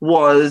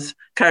was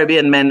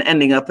Caribbean men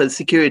ending up as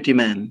security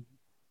men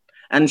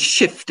and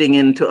shifting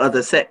into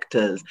other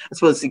sectors. I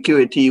suppose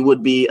security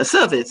would be a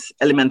service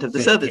element of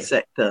the service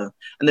sector,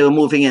 and they were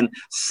moving in.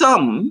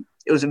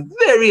 It was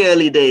very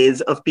early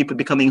days of people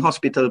becoming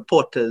hospital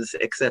porters,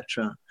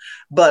 etc.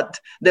 But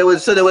there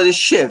was a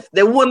shift.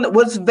 There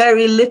was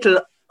very little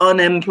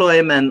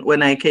unemployment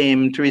when I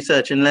came to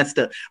research in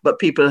Leicester, but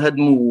people had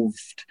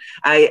moved.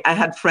 I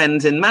had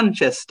friends in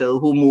Manchester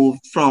who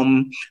moved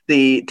from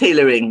the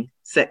tailoring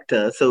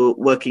sector, so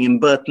working in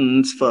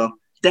Burton's for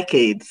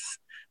decades,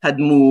 had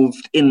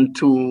moved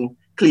into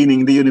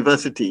cleaning the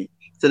university.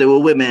 So there were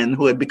women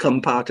who had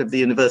become part of the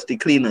university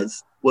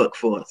cleaners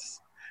workforce.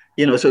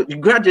 So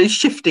gradually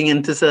shifting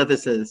into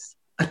services.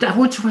 I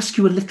want to ask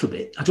you a little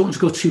bit. I don't want to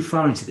go too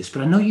far into this,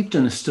 but I know you've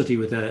done a study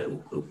with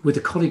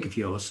a colleague of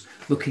yours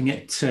looking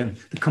at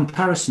the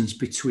comparisons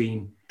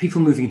between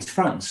people moving into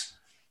France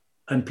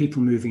and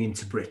people moving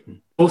into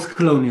Britain, both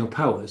colonial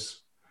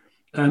powers.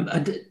 And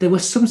there were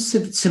some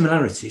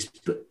similarities,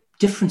 but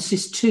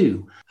differences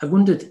too. I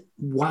wondered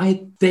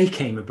why they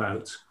came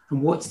about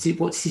and what did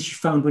you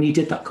found when you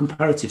did that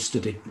comparative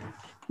study?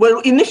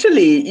 Well,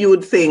 initially you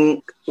would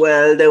think,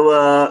 there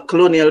were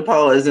colonial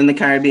powers in the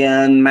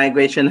Caribbean,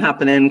 migration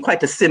happening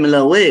quite a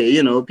similar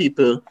way.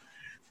 People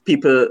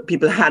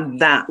had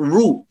that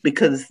route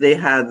because they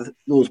had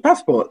those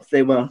passports.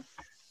 They were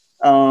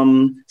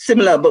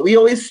similar, but we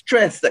always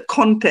stress that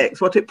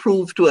context. What it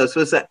proved to us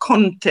was that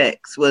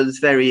context was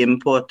very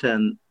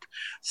important.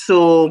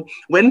 So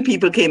when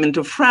people came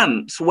into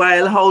France,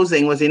 while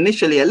housing was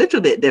initially a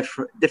little bit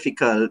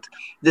difficult,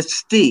 the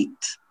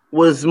state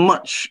was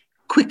much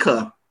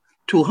quicker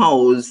to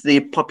house the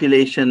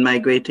population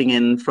migrating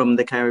in from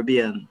the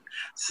Caribbean.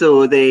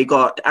 So they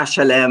got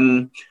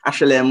HLM.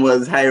 HLM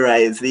was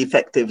high-rise,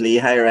 effectively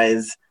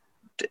high-rise,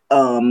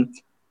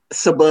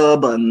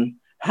 suburban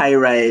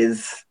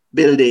high-rise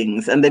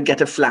buildings, and they'd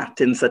get a flat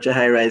in such a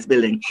high-rise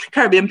building.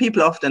 Caribbean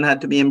people often had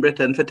to be in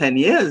Britain for 10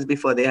 years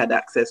before they had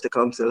access to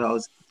council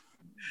housing.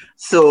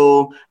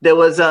 So there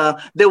was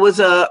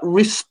a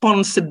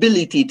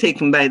responsibility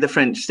taken by the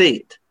French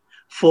state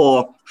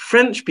for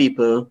French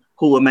people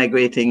who were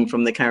migrating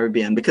from the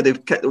Caribbean, because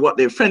what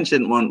the French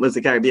didn't want was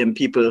the Caribbean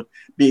people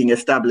being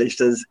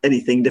established as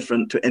anything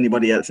different to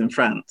anybody else in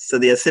France. So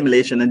the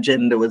assimilation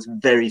agenda was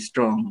very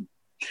strong.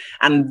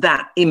 And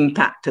that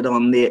impacted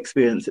on the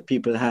experience that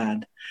people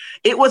had.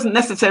 It wasn't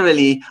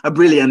necessarily a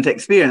brilliant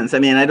experience. I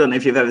mean, I don't know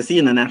if you've ever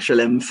seen an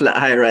HLM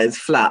high-rise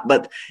flat,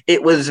 but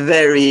it wasn't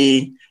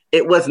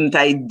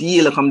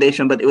ideal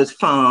accommodation, but it was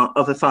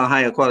of a far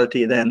higher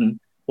quality than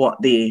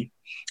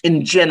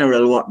in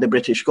general, what the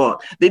British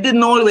got. They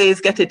didn't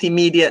always get it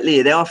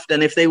immediately. They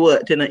often, if they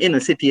worked in an inner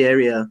city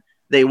area,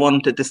 they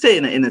wanted to stay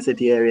in an inner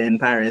city area in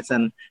Paris,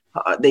 and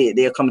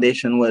the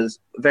accommodation was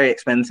very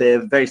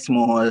expensive, very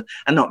small,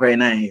 and not very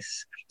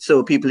nice.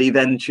 So people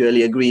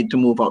eventually agreed to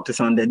move out to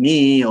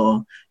Saint-Denis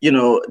or,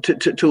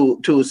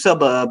 to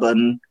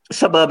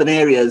suburban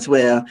areas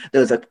where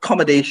there was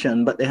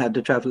accommodation, but they had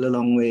to travel a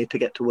long way to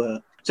get to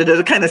work. So there's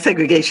a kind of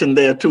segregation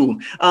there too.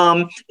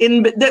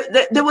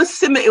 It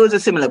was a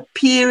similar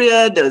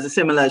period. There was a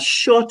similar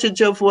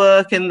shortage of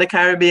work in the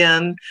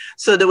Caribbean.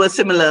 So there were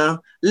similar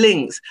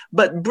links.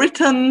 But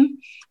Britain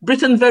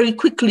very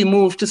quickly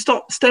moved to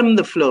stem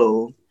the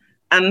flow.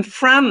 And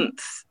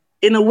France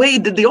in a way,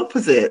 did the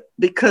opposite,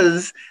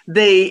 because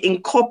they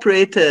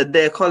incorporated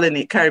their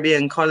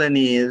Caribbean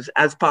colonies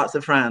as parts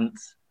of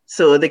France.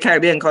 So the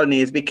Caribbean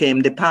colonies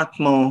became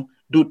Département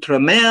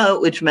d'Outre-mer,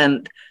 which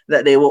meant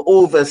that they were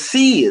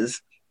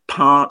overseas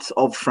parts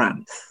of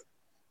France.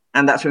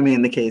 And that's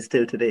remained the case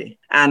till today.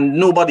 And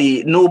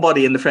nobody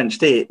in the French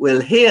state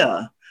will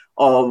hear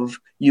of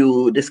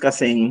you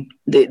discussing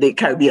the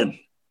Caribbean,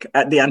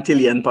 the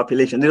Antillean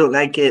population. They don't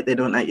like it. They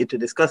don't like you to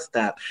discuss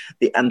that.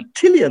 The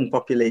Antillean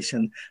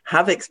population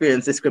have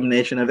experienced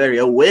discrimination, are very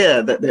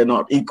aware that they're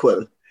not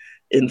equal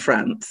in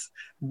France.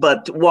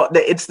 But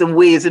it's the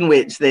ways in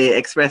which they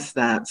express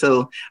that.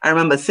 So I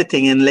remember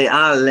sitting in Les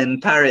Halles in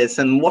Paris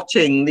and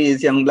watching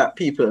these young Black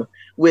people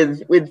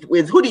with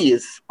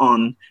hoodies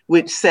on,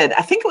 which said,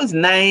 I think it was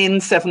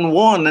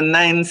 971 and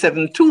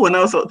 972. And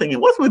I was sort of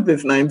thinking, what's with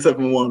this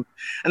 971?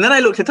 And then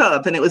I looked it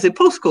up, and it was a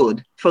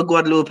postcode for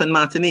Guadeloupe and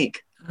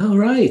Martinique. Oh,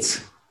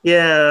 right.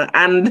 Yeah.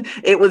 And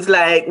it was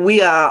like,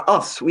 we are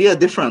us, we are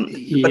different.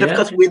 Yeah. But of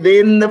course,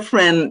 within the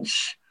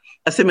French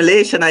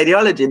assimilation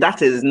ideology,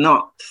 that is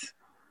not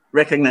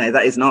recognized.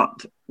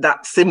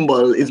 That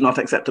symbol is not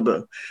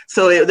acceptable.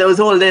 So there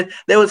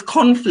was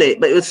conflict,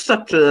 but it was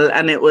subtle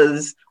and it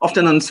was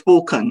often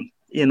unspoken,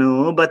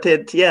 but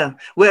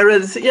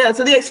Whereas,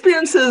 so the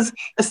experiences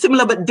are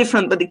similar but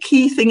different. But the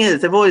key thing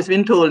is, they've always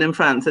been told in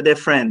France that they're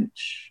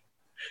French.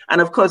 And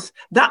of course,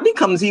 that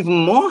becomes even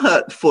more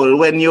hurtful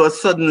when you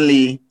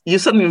suddenly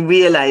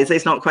realize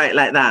it's not quite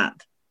like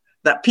that.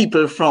 That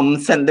people from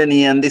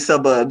Saint-Denis and the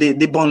suburb, the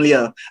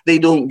banlieue, they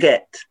don't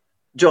get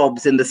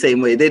jobs in the same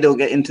way. They don't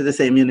get into the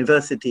same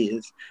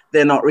universities.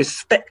 They're not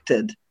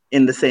respected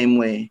in the same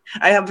way.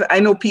 I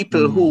know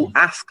people who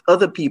ask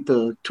other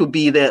people to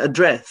be their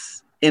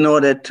address in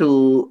order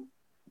to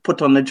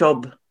put on a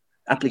job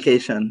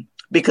application.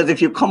 Because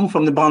if you come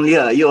from the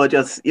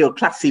banlieue, you're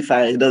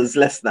classified as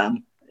less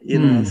than.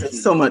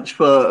 So much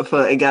for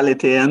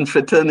equality and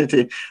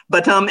fraternity.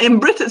 But in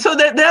Britain, so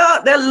there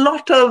are a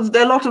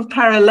lot of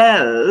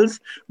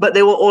parallels, but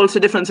there were also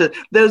differences.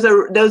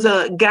 There's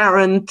a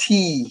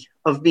guarantee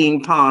of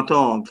being part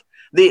of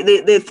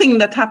the thing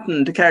that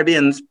happened to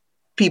Caribbean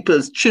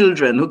people's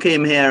children who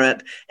came here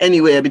at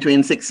anywhere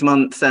between 6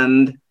 months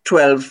and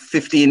 12,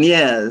 15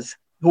 years,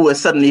 who were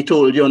suddenly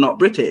told you're not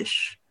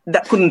British.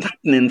 That couldn't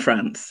happen in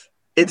France.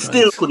 It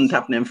still couldn't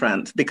happen in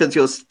France, because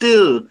you're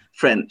still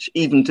French,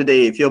 even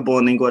today, if you're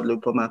born in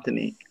Guadeloupe or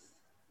Martinique.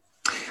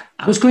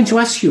 I was going to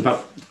ask you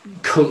about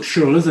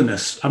cultural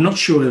otherness. I'm not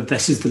sure if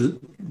this is the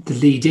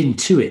lead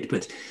into it,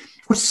 but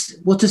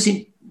what does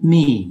it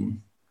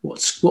mean?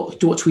 What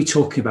are we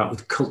talking about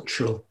with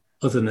cultural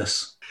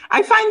otherness?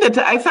 I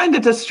find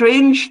it a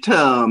strange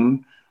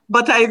term,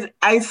 but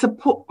I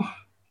suppose,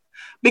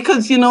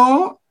 because,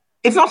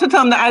 it's not a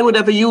term that I would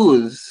ever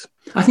use.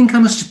 I think I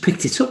must have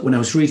picked it up when I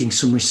was reading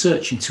some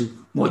research into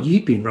what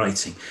you'd been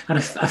writing. And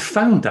I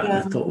found that, and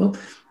I thought, well,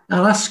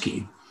 I'll ask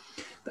you.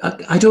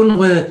 I don't know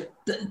whether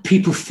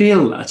people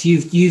feel that.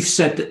 You've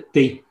said that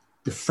the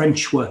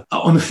French were,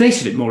 on the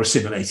face of it, more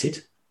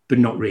assimilated, but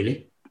not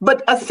really.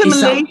 But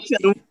assimilation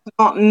was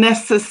not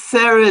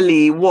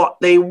necessarily what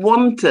they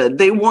wanted.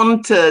 They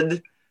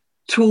wanted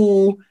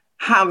to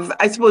have,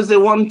 I suppose they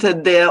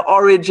wanted their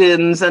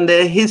origins and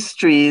their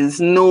histories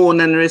known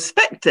and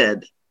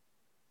respected.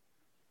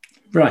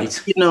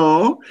 Right.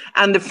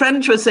 And the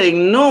French were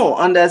saying, no,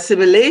 under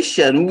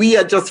assimilation, we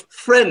are just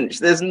French.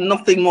 There's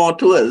nothing more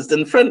to us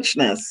than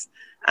Frenchness.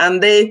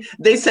 And they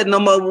said,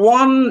 number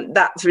one,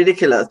 that's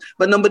ridiculous.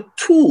 But number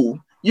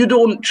two, you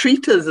don't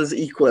treat us as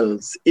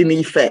equals in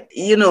effect.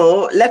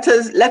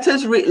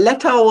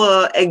 Let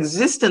our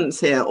existence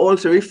here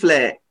also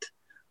reflect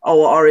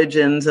our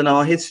origins and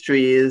our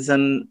histories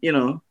and,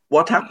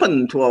 what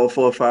happened to our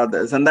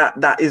forefathers. And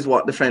that is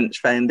what the French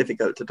find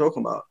difficult to talk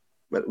about.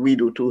 Well, we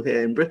do too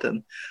here in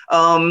Britain.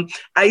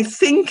 I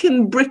think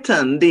in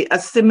Britain, the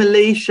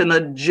assimilation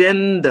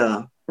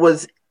agenda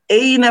was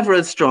never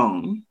as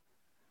strong,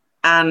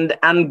 and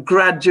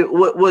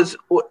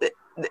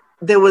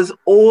there was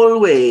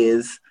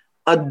always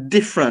a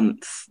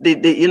difference.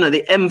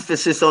 The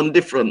emphasis on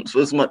difference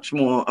was much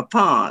more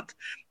apart.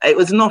 It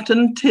was not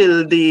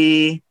until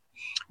the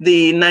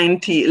late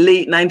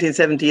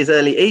 1970s,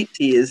 early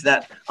 80s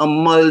that a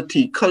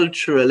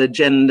multicultural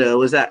agenda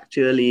was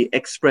actually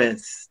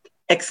expressed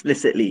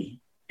explicitly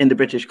in the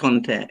British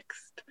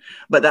context.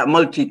 But that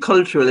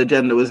multicultural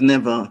agenda was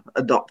never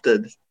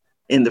adopted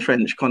in the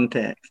French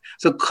context.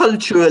 So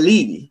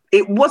culturally,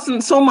 it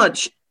wasn't so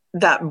much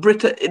that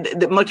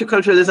the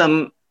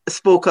multiculturalism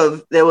spoke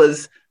of there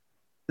was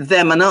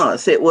them and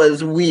us. It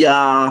was we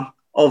are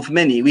of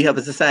many. We have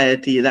a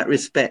society that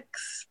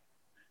respects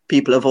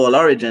people of all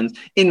origins.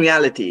 In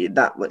reality,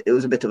 it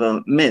was a bit of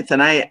a myth.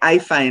 And I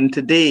find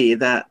today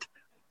that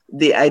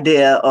the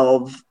idea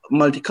of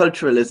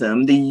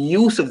multiculturalism, the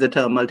use of the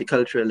term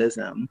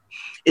multiculturalism,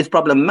 is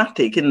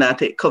problematic in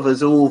that it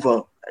covers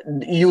over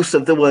use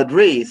of the word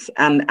race,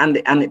 and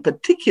it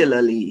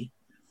particularly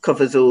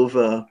covers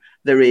over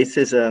the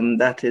racism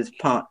that is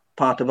part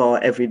of our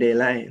everyday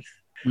life.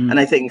 And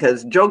I think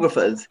as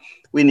geographers,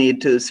 we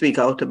need to speak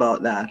out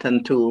about that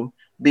and to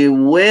be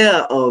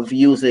aware of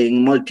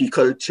using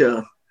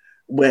multiculture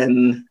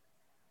when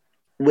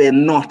we're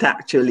not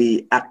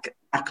actually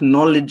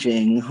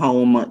acknowledging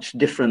how much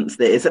difference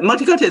there is.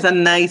 Multicultural is a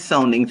nice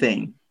sounding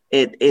thing.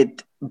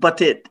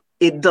 But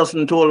it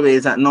doesn't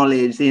always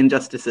acknowledge the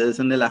injustices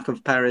and the lack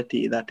of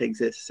parity that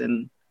exists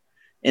in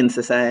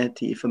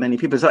society for many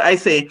people. So I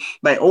say,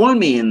 by all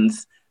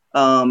means,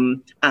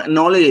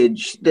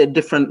 acknowledge the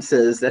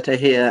differences that are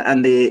here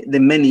and the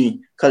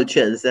many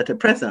cultures that are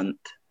present,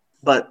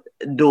 but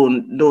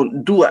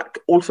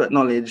also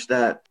acknowledge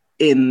that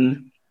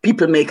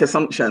people make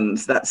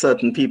assumptions that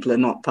certain people are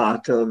not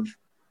part of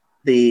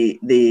the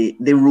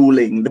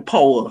ruling, the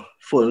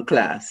powerful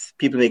class.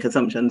 People make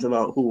assumptions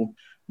about who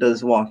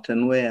does what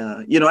and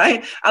where.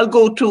 I'll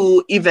go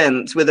to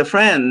events with a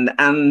friend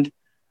and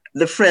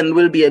the friend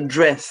will be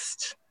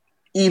addressed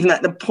even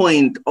at the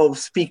point of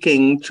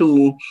speaking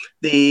to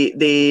the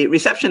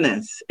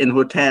receptionists in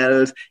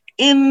hotels,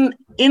 in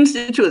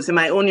institutes, in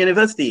my own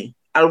university.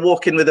 I'll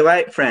walk in with a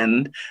white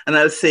friend and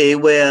I'll say,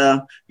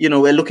 we're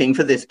looking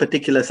for this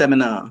particular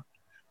seminar.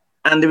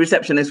 And the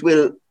receptionist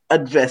will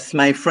address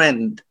my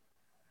friend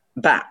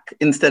back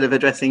instead of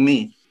addressing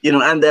me.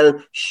 And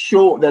they'll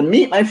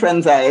meet my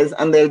friend's eyes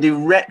and they'll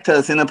direct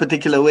us in a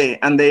particular way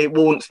and they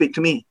won't speak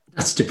to me.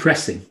 That's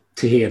depressing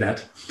to hear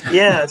that.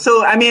 Yeah.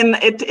 So,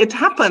 it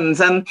happens.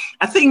 And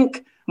I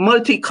think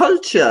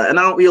multicultural, and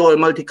aren't we all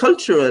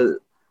multicultural,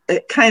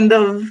 it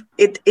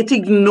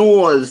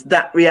ignores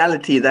that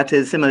reality that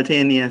is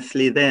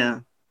simultaneously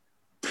there.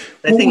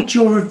 What would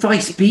your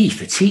advice be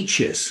for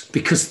teachers?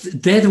 Because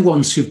they're the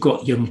ones who've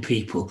got young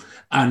people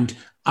and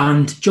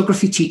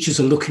geography teachers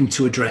are looking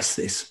to address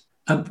this.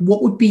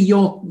 What would be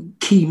your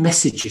key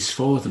messages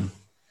for them?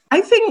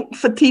 I think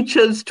for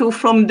teachers to,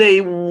 from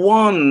day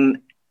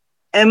one,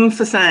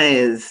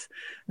 emphasize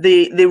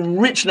the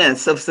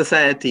richness of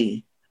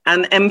society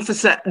and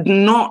emphasize,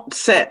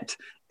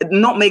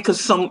 not make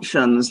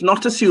assumptions,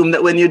 not assume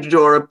that when you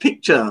draw a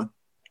picture,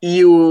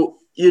 you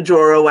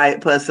draw a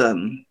white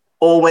person,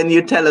 or when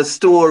you tell a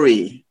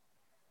story,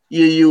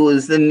 you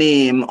use the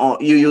name, or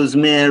you use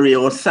Mary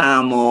or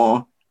Sam,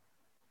 or,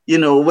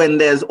 when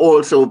there's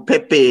also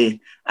Pepe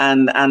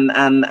and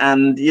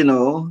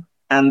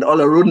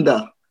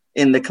Olarunda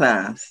in the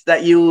class,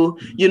 that you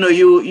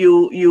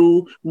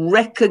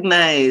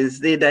recognize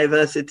the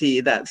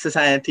diversity that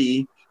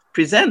society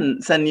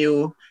presents, and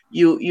you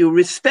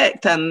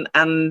respect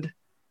and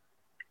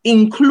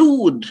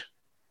include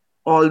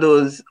all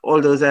those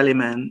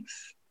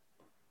elements.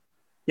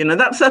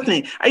 That's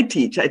certainly, I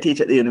teach at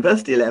the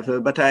university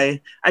level, but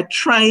I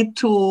try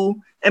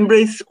to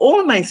embrace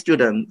all my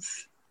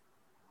students.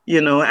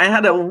 I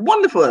had a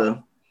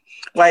wonderful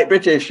white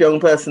British young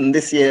person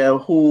this year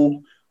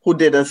who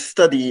did a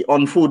study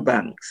on food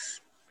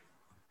banks.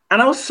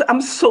 And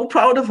I'm so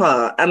proud of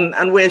her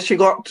and where she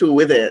got to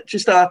with it. She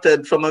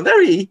started from a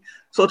very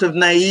sort of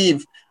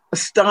naive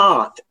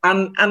start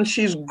and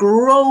she's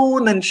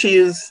grown and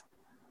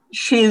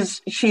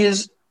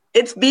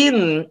it's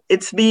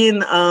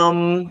been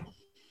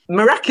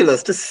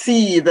miraculous to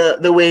see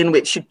the way in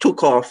which she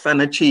took off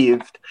and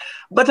achieved.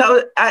 But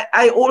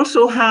I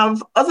also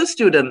have other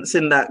students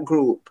in that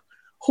group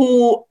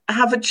who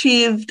have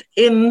achieved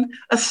in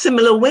a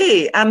similar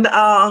way and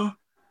are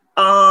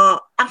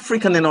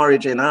African in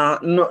origin, are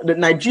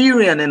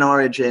Nigerian in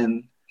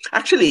origin.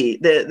 Actually,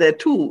 there are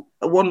two.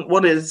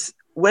 One is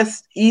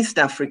East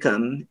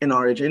African in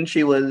origin.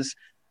 She was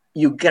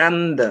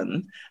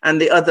Ugandan, and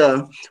the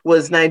other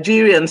was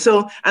Nigerian.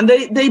 So, and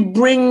they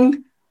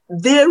bring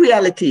their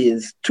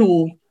realities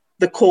to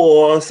the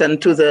course and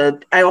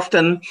I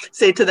often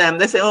say to them,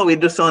 they say, oh, we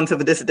do so-and-so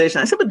for dissertation.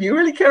 I said, but do you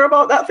really care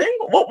about that thing?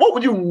 What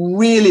would you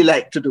really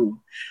like to do?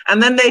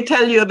 And then they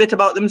tell you a bit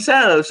about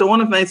themselves. So one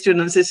of my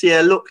students this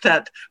year looked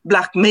at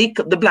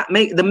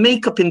the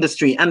makeup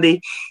industry and the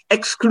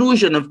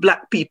exclusion of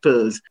Black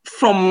peoples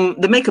from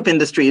the makeup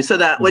industry, so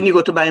that when you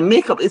go to buy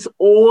makeup, it's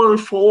all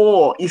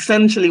for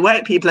essentially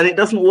white people and it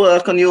doesn't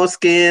work on your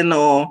skin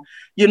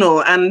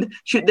and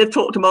they've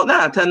talked about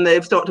that, and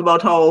they've talked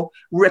about how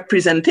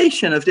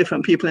representation of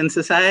different people in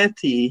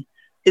society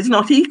is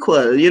not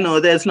equal.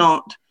 There's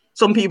not,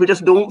 some people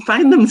just don't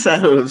find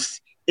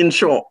themselves in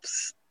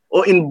shops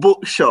or in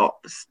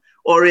bookshops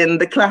or in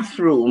the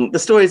classroom. The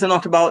stories are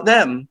not about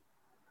them.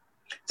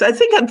 So I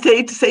think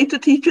I'd say to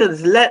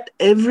teachers, let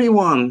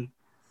everyone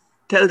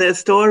tell their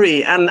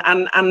story and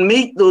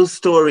make those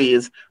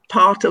stories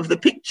part of the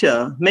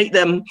picture, make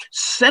them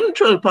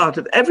central part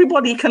of it.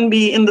 Everybody can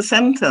be in the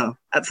center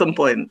at some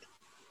point.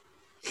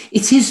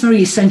 It is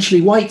very essentially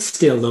white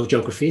still, though,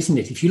 geography, isn't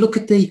it? If you look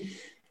at the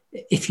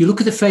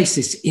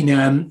faces in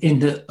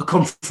a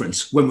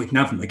conference, when we can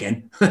have them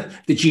again,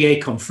 the GA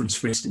conference,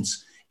 for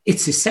instance,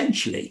 it's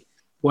essentially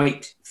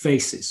white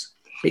faces.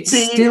 It's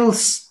still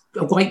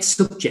a white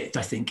subject,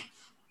 I think.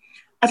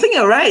 I think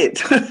you're right.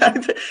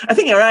 I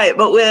think you're right,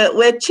 but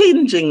we're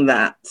changing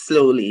that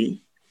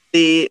slowly.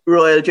 The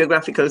Royal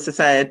Geographical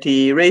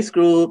Society race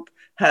group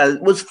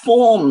was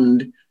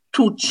formed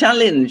to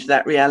challenge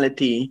that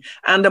reality.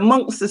 And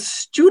amongst the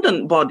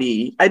student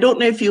body, I don't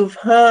know if you've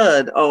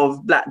heard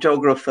of Black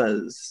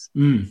Geographers,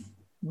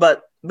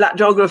 but Black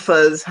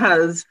Geographers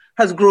has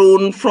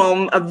grown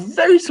from a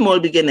very small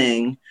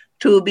beginning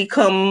to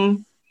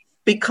become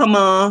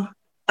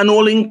an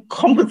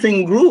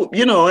all-encompassing group,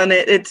 you know, and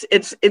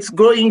it's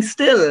growing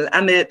still.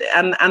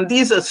 And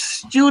these are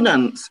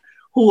students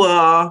who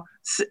are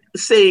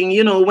saying,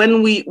 you know,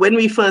 when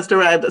we first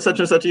arrived at such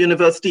and such a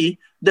university,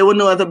 there were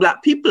no other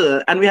Black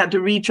people, and we had to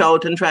reach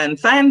out and try and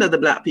find other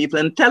Black people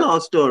and tell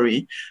our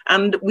story.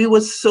 And we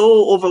were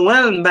so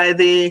overwhelmed by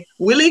the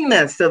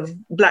willingness of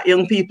Black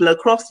young people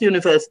across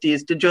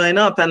universities to join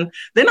up, and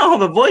they now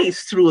have a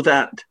voice through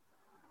that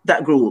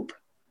group.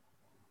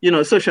 You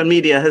know, social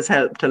media has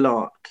helped a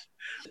lot.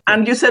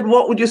 And you said,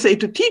 what would you say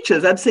to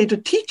teachers? I'd say to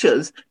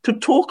teachers to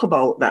talk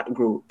about that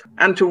group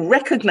and to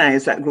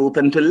recognize that group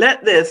and to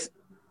let their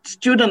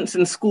students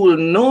in school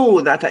know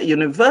that at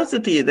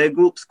university, there are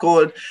groups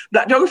called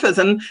Black Geographers.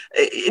 And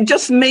it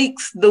just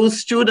makes those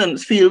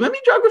students feel, maybe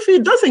geography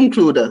does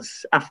include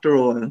us after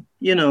all.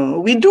 You know,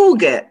 we do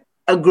get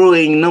a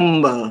growing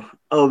number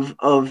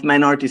of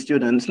minority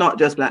students, not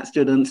just Black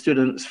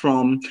students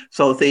from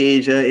South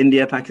Asia,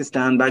 India,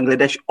 Pakistan,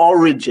 Bangladesh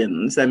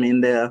origins. I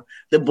mean, they're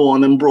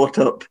born and brought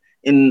up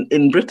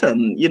in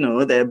Britain, you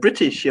know, they're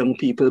British young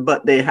people,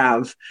 but they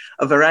have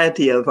a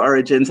variety of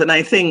origins. And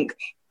I think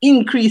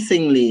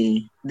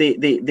increasingly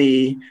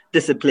the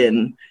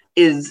discipline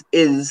is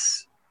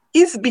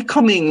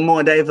becoming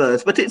more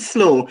diverse, but it's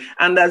slow.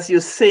 And as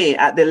you say,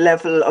 at the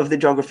level of the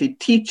geography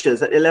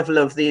teachers, at the level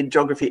of the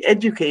geography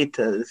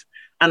educators,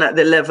 and at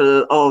the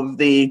level of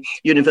the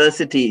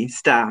university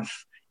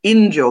staff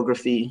in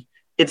geography,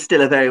 it's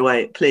still a very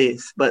white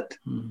place, but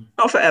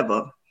not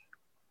forever.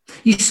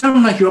 You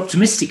sound like you're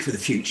optimistic for the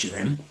future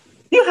then.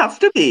 You have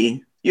to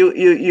be.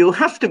 You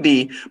have to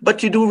be,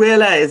 but you do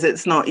realize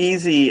it's not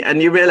easy,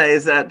 and you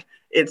realize that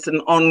it's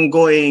an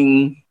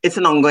ongoing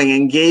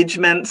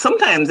engagement.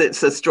 Sometimes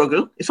it's a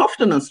struggle. It's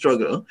often a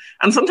struggle,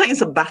 and sometimes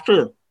it's a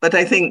battle. But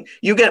I think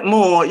you get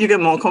more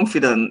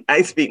confident.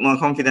 I speak more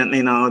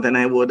confidently now than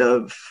I would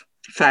have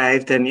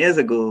 5-10 years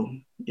ago,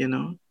 you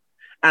know.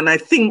 And I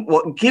think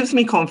what gives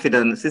me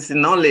confidence is the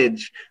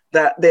knowledge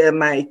that they're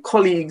my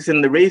colleagues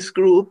in the race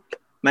group,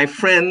 my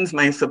friends,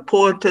 my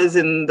supporters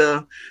in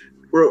the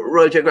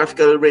Royal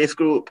Geographical Race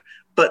Group,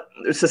 but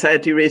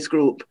Society Race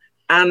Group,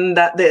 and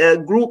that there are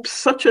groups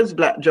such as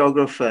Black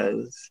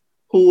Geographers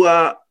who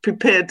are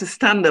prepared to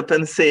stand up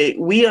and say,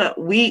 we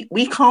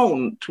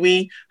count,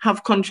 we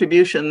have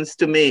contributions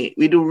to make,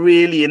 we do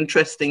really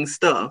interesting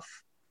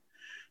stuff,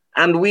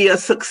 and we are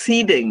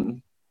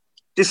succeeding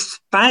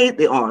despite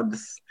the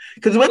odds.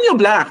 Because when you're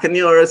Black and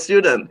you're a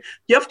student,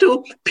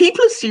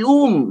 people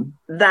assume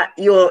that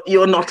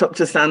you're not up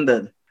to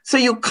standard. So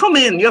you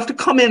have to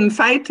come in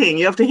fighting,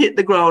 you have to hit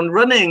the ground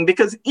running,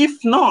 because if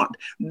not,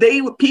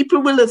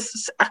 people will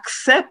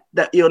accept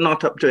that you're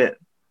not up to it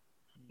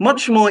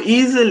much more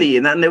easily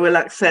than they will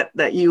accept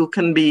that you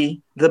can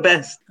be the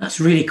best. That's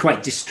really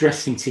quite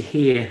distressing to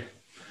hear,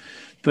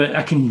 but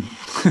I can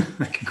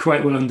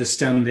quite well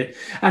understand it.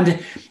 And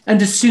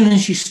as soon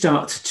as you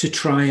start to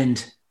try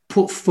and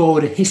put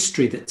forward a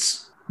history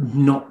that's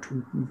not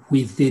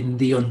within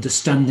the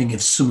understanding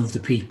of some of the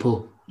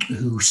people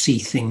who see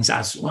things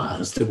as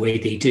the way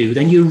they do,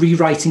 then you're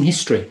rewriting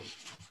history.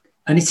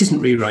 And it isn't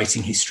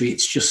rewriting history,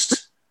 it's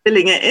just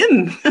filling it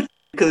in.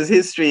 Because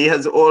history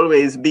has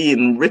always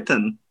been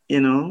written, you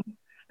know,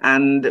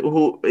 and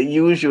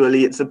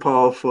usually it's the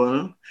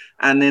powerful.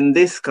 And in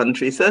this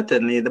country,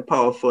 certainly the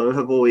powerful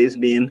have always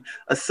been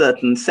a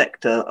certain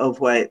sector of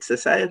white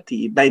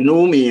society, by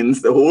no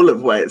means the whole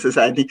of white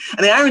society.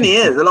 And the irony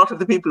is, a lot of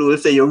the people will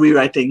say you're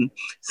rewriting.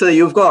 So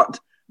you've got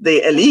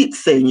the elites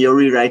saying you're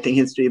rewriting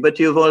history, but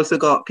you've also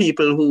got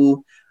people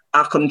who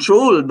are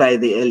controlled by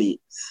the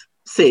elites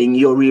saying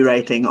you're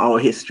rewriting our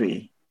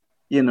history,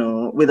 you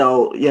know,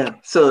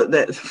 So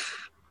that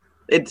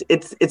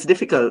it's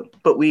difficult,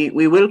 but we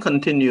will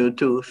continue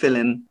to fill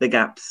in the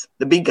gaps,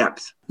 the big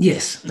gaps.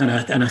 Yes, and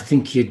I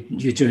think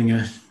you're doing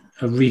a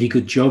really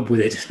good job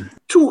with it.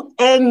 To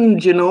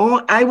end, you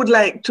know, I would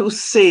like to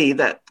say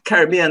that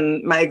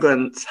Caribbean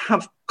migrants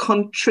have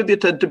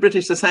contributed to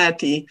British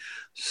society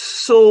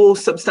so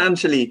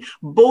substantially,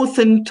 both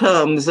in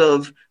terms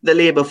of the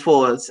labour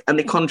force and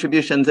the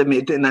contributions they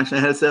made to the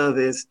National Health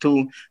Service,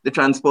 to the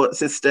transport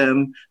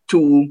system,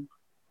 to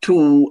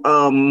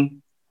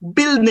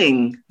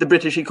building the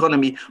British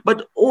economy,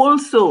 but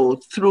also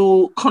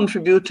through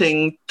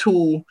contributing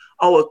to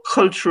our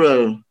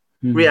cultural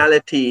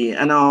reality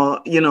and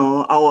our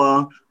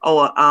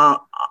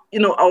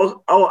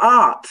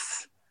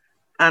arts.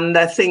 And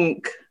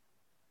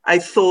I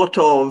thought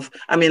of,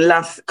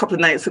 last couple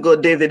of nights ago,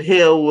 David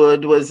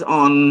Harewood was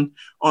on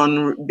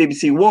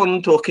BBC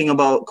One talking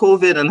about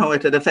COVID and how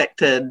it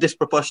had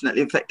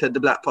disproportionately affected the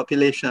Black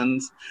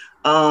populations.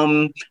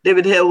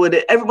 David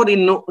Harewood, everybody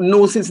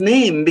knows his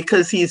name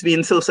because he's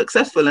been so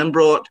successful and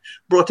brought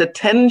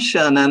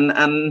attention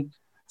and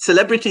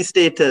celebrity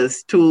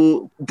status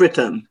to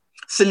Britain.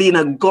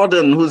 Selena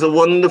Godden, who's a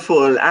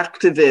wonderful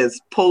activist,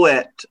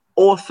 poet,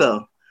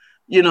 author,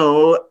 you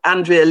know,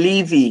 Andrea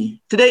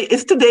Levy.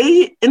 Is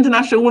today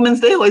International Women's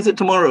Day, or is it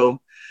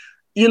tomorrow?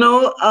 You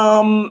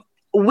know,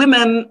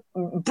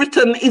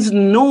 Britain is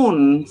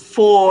known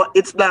for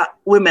its Black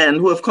women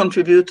who have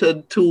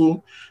contributed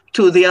to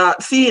the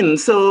art scene.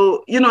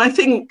 So, you know, I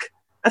think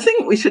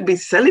we should be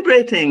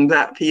celebrating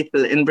Black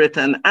people in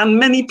Britain, and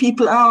many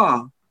people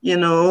are, you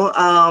know.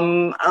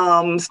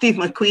 Steve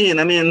McQueen,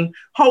 I mean,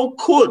 how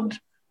could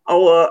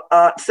our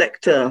art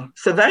sector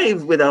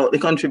survive without the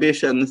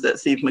contributions that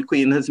Steve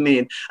McQueen has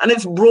made? And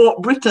it's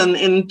brought Britain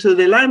into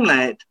the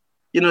limelight,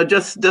 you know,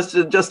 just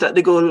at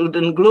the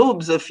Golden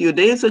Globes a few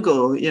days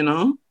ago, you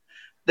know.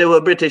 There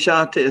were British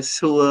artists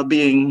who were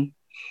being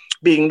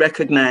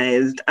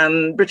recognized,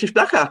 and British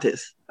Black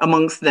artists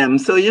amongst them.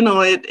 So, you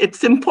know,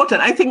 it's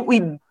important. I think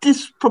we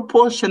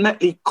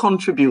disproportionately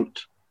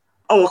contribute.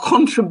 Our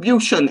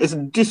contribution is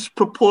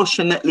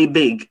disproportionately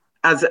big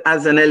as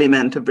an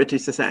element of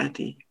British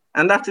society.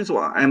 And that is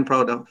what I'm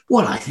proud of.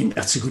 Well, I think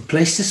that's a good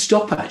place to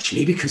stop,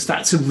 actually, because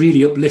that's a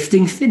really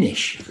uplifting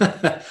finish.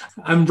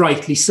 And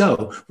rightly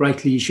so.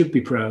 Rightly, you should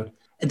be proud.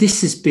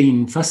 This has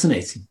been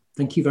fascinating.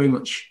 Thank you very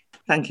much.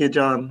 Thank you,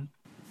 John.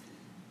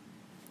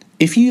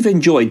 If you've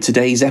enjoyed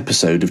today's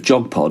episode of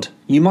JogPod,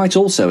 you might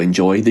also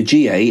enjoy the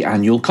GA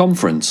Annual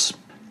Conference.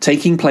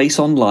 Taking place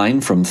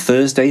online from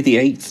Thursday the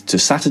 8th to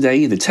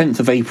Saturday the 10th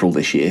of April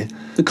this year,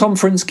 the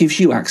conference gives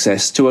you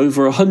access to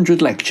over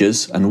 100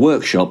 lectures and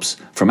workshops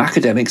from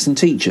academics and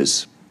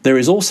teachers. There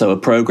is also a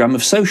programme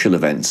of social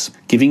events,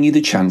 giving you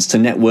the chance to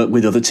network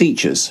with other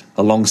teachers,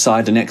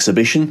 alongside an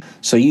exhibition,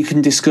 so you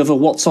can discover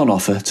what's on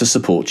offer to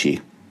support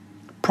you.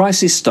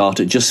 Prices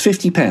start at just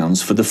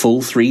 £50 for the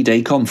full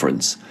 3-day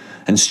conference,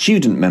 and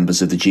student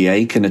members of the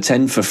GA can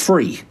attend for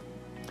free.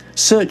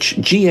 Search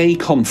GA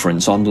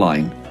Conference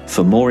online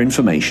for more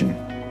information.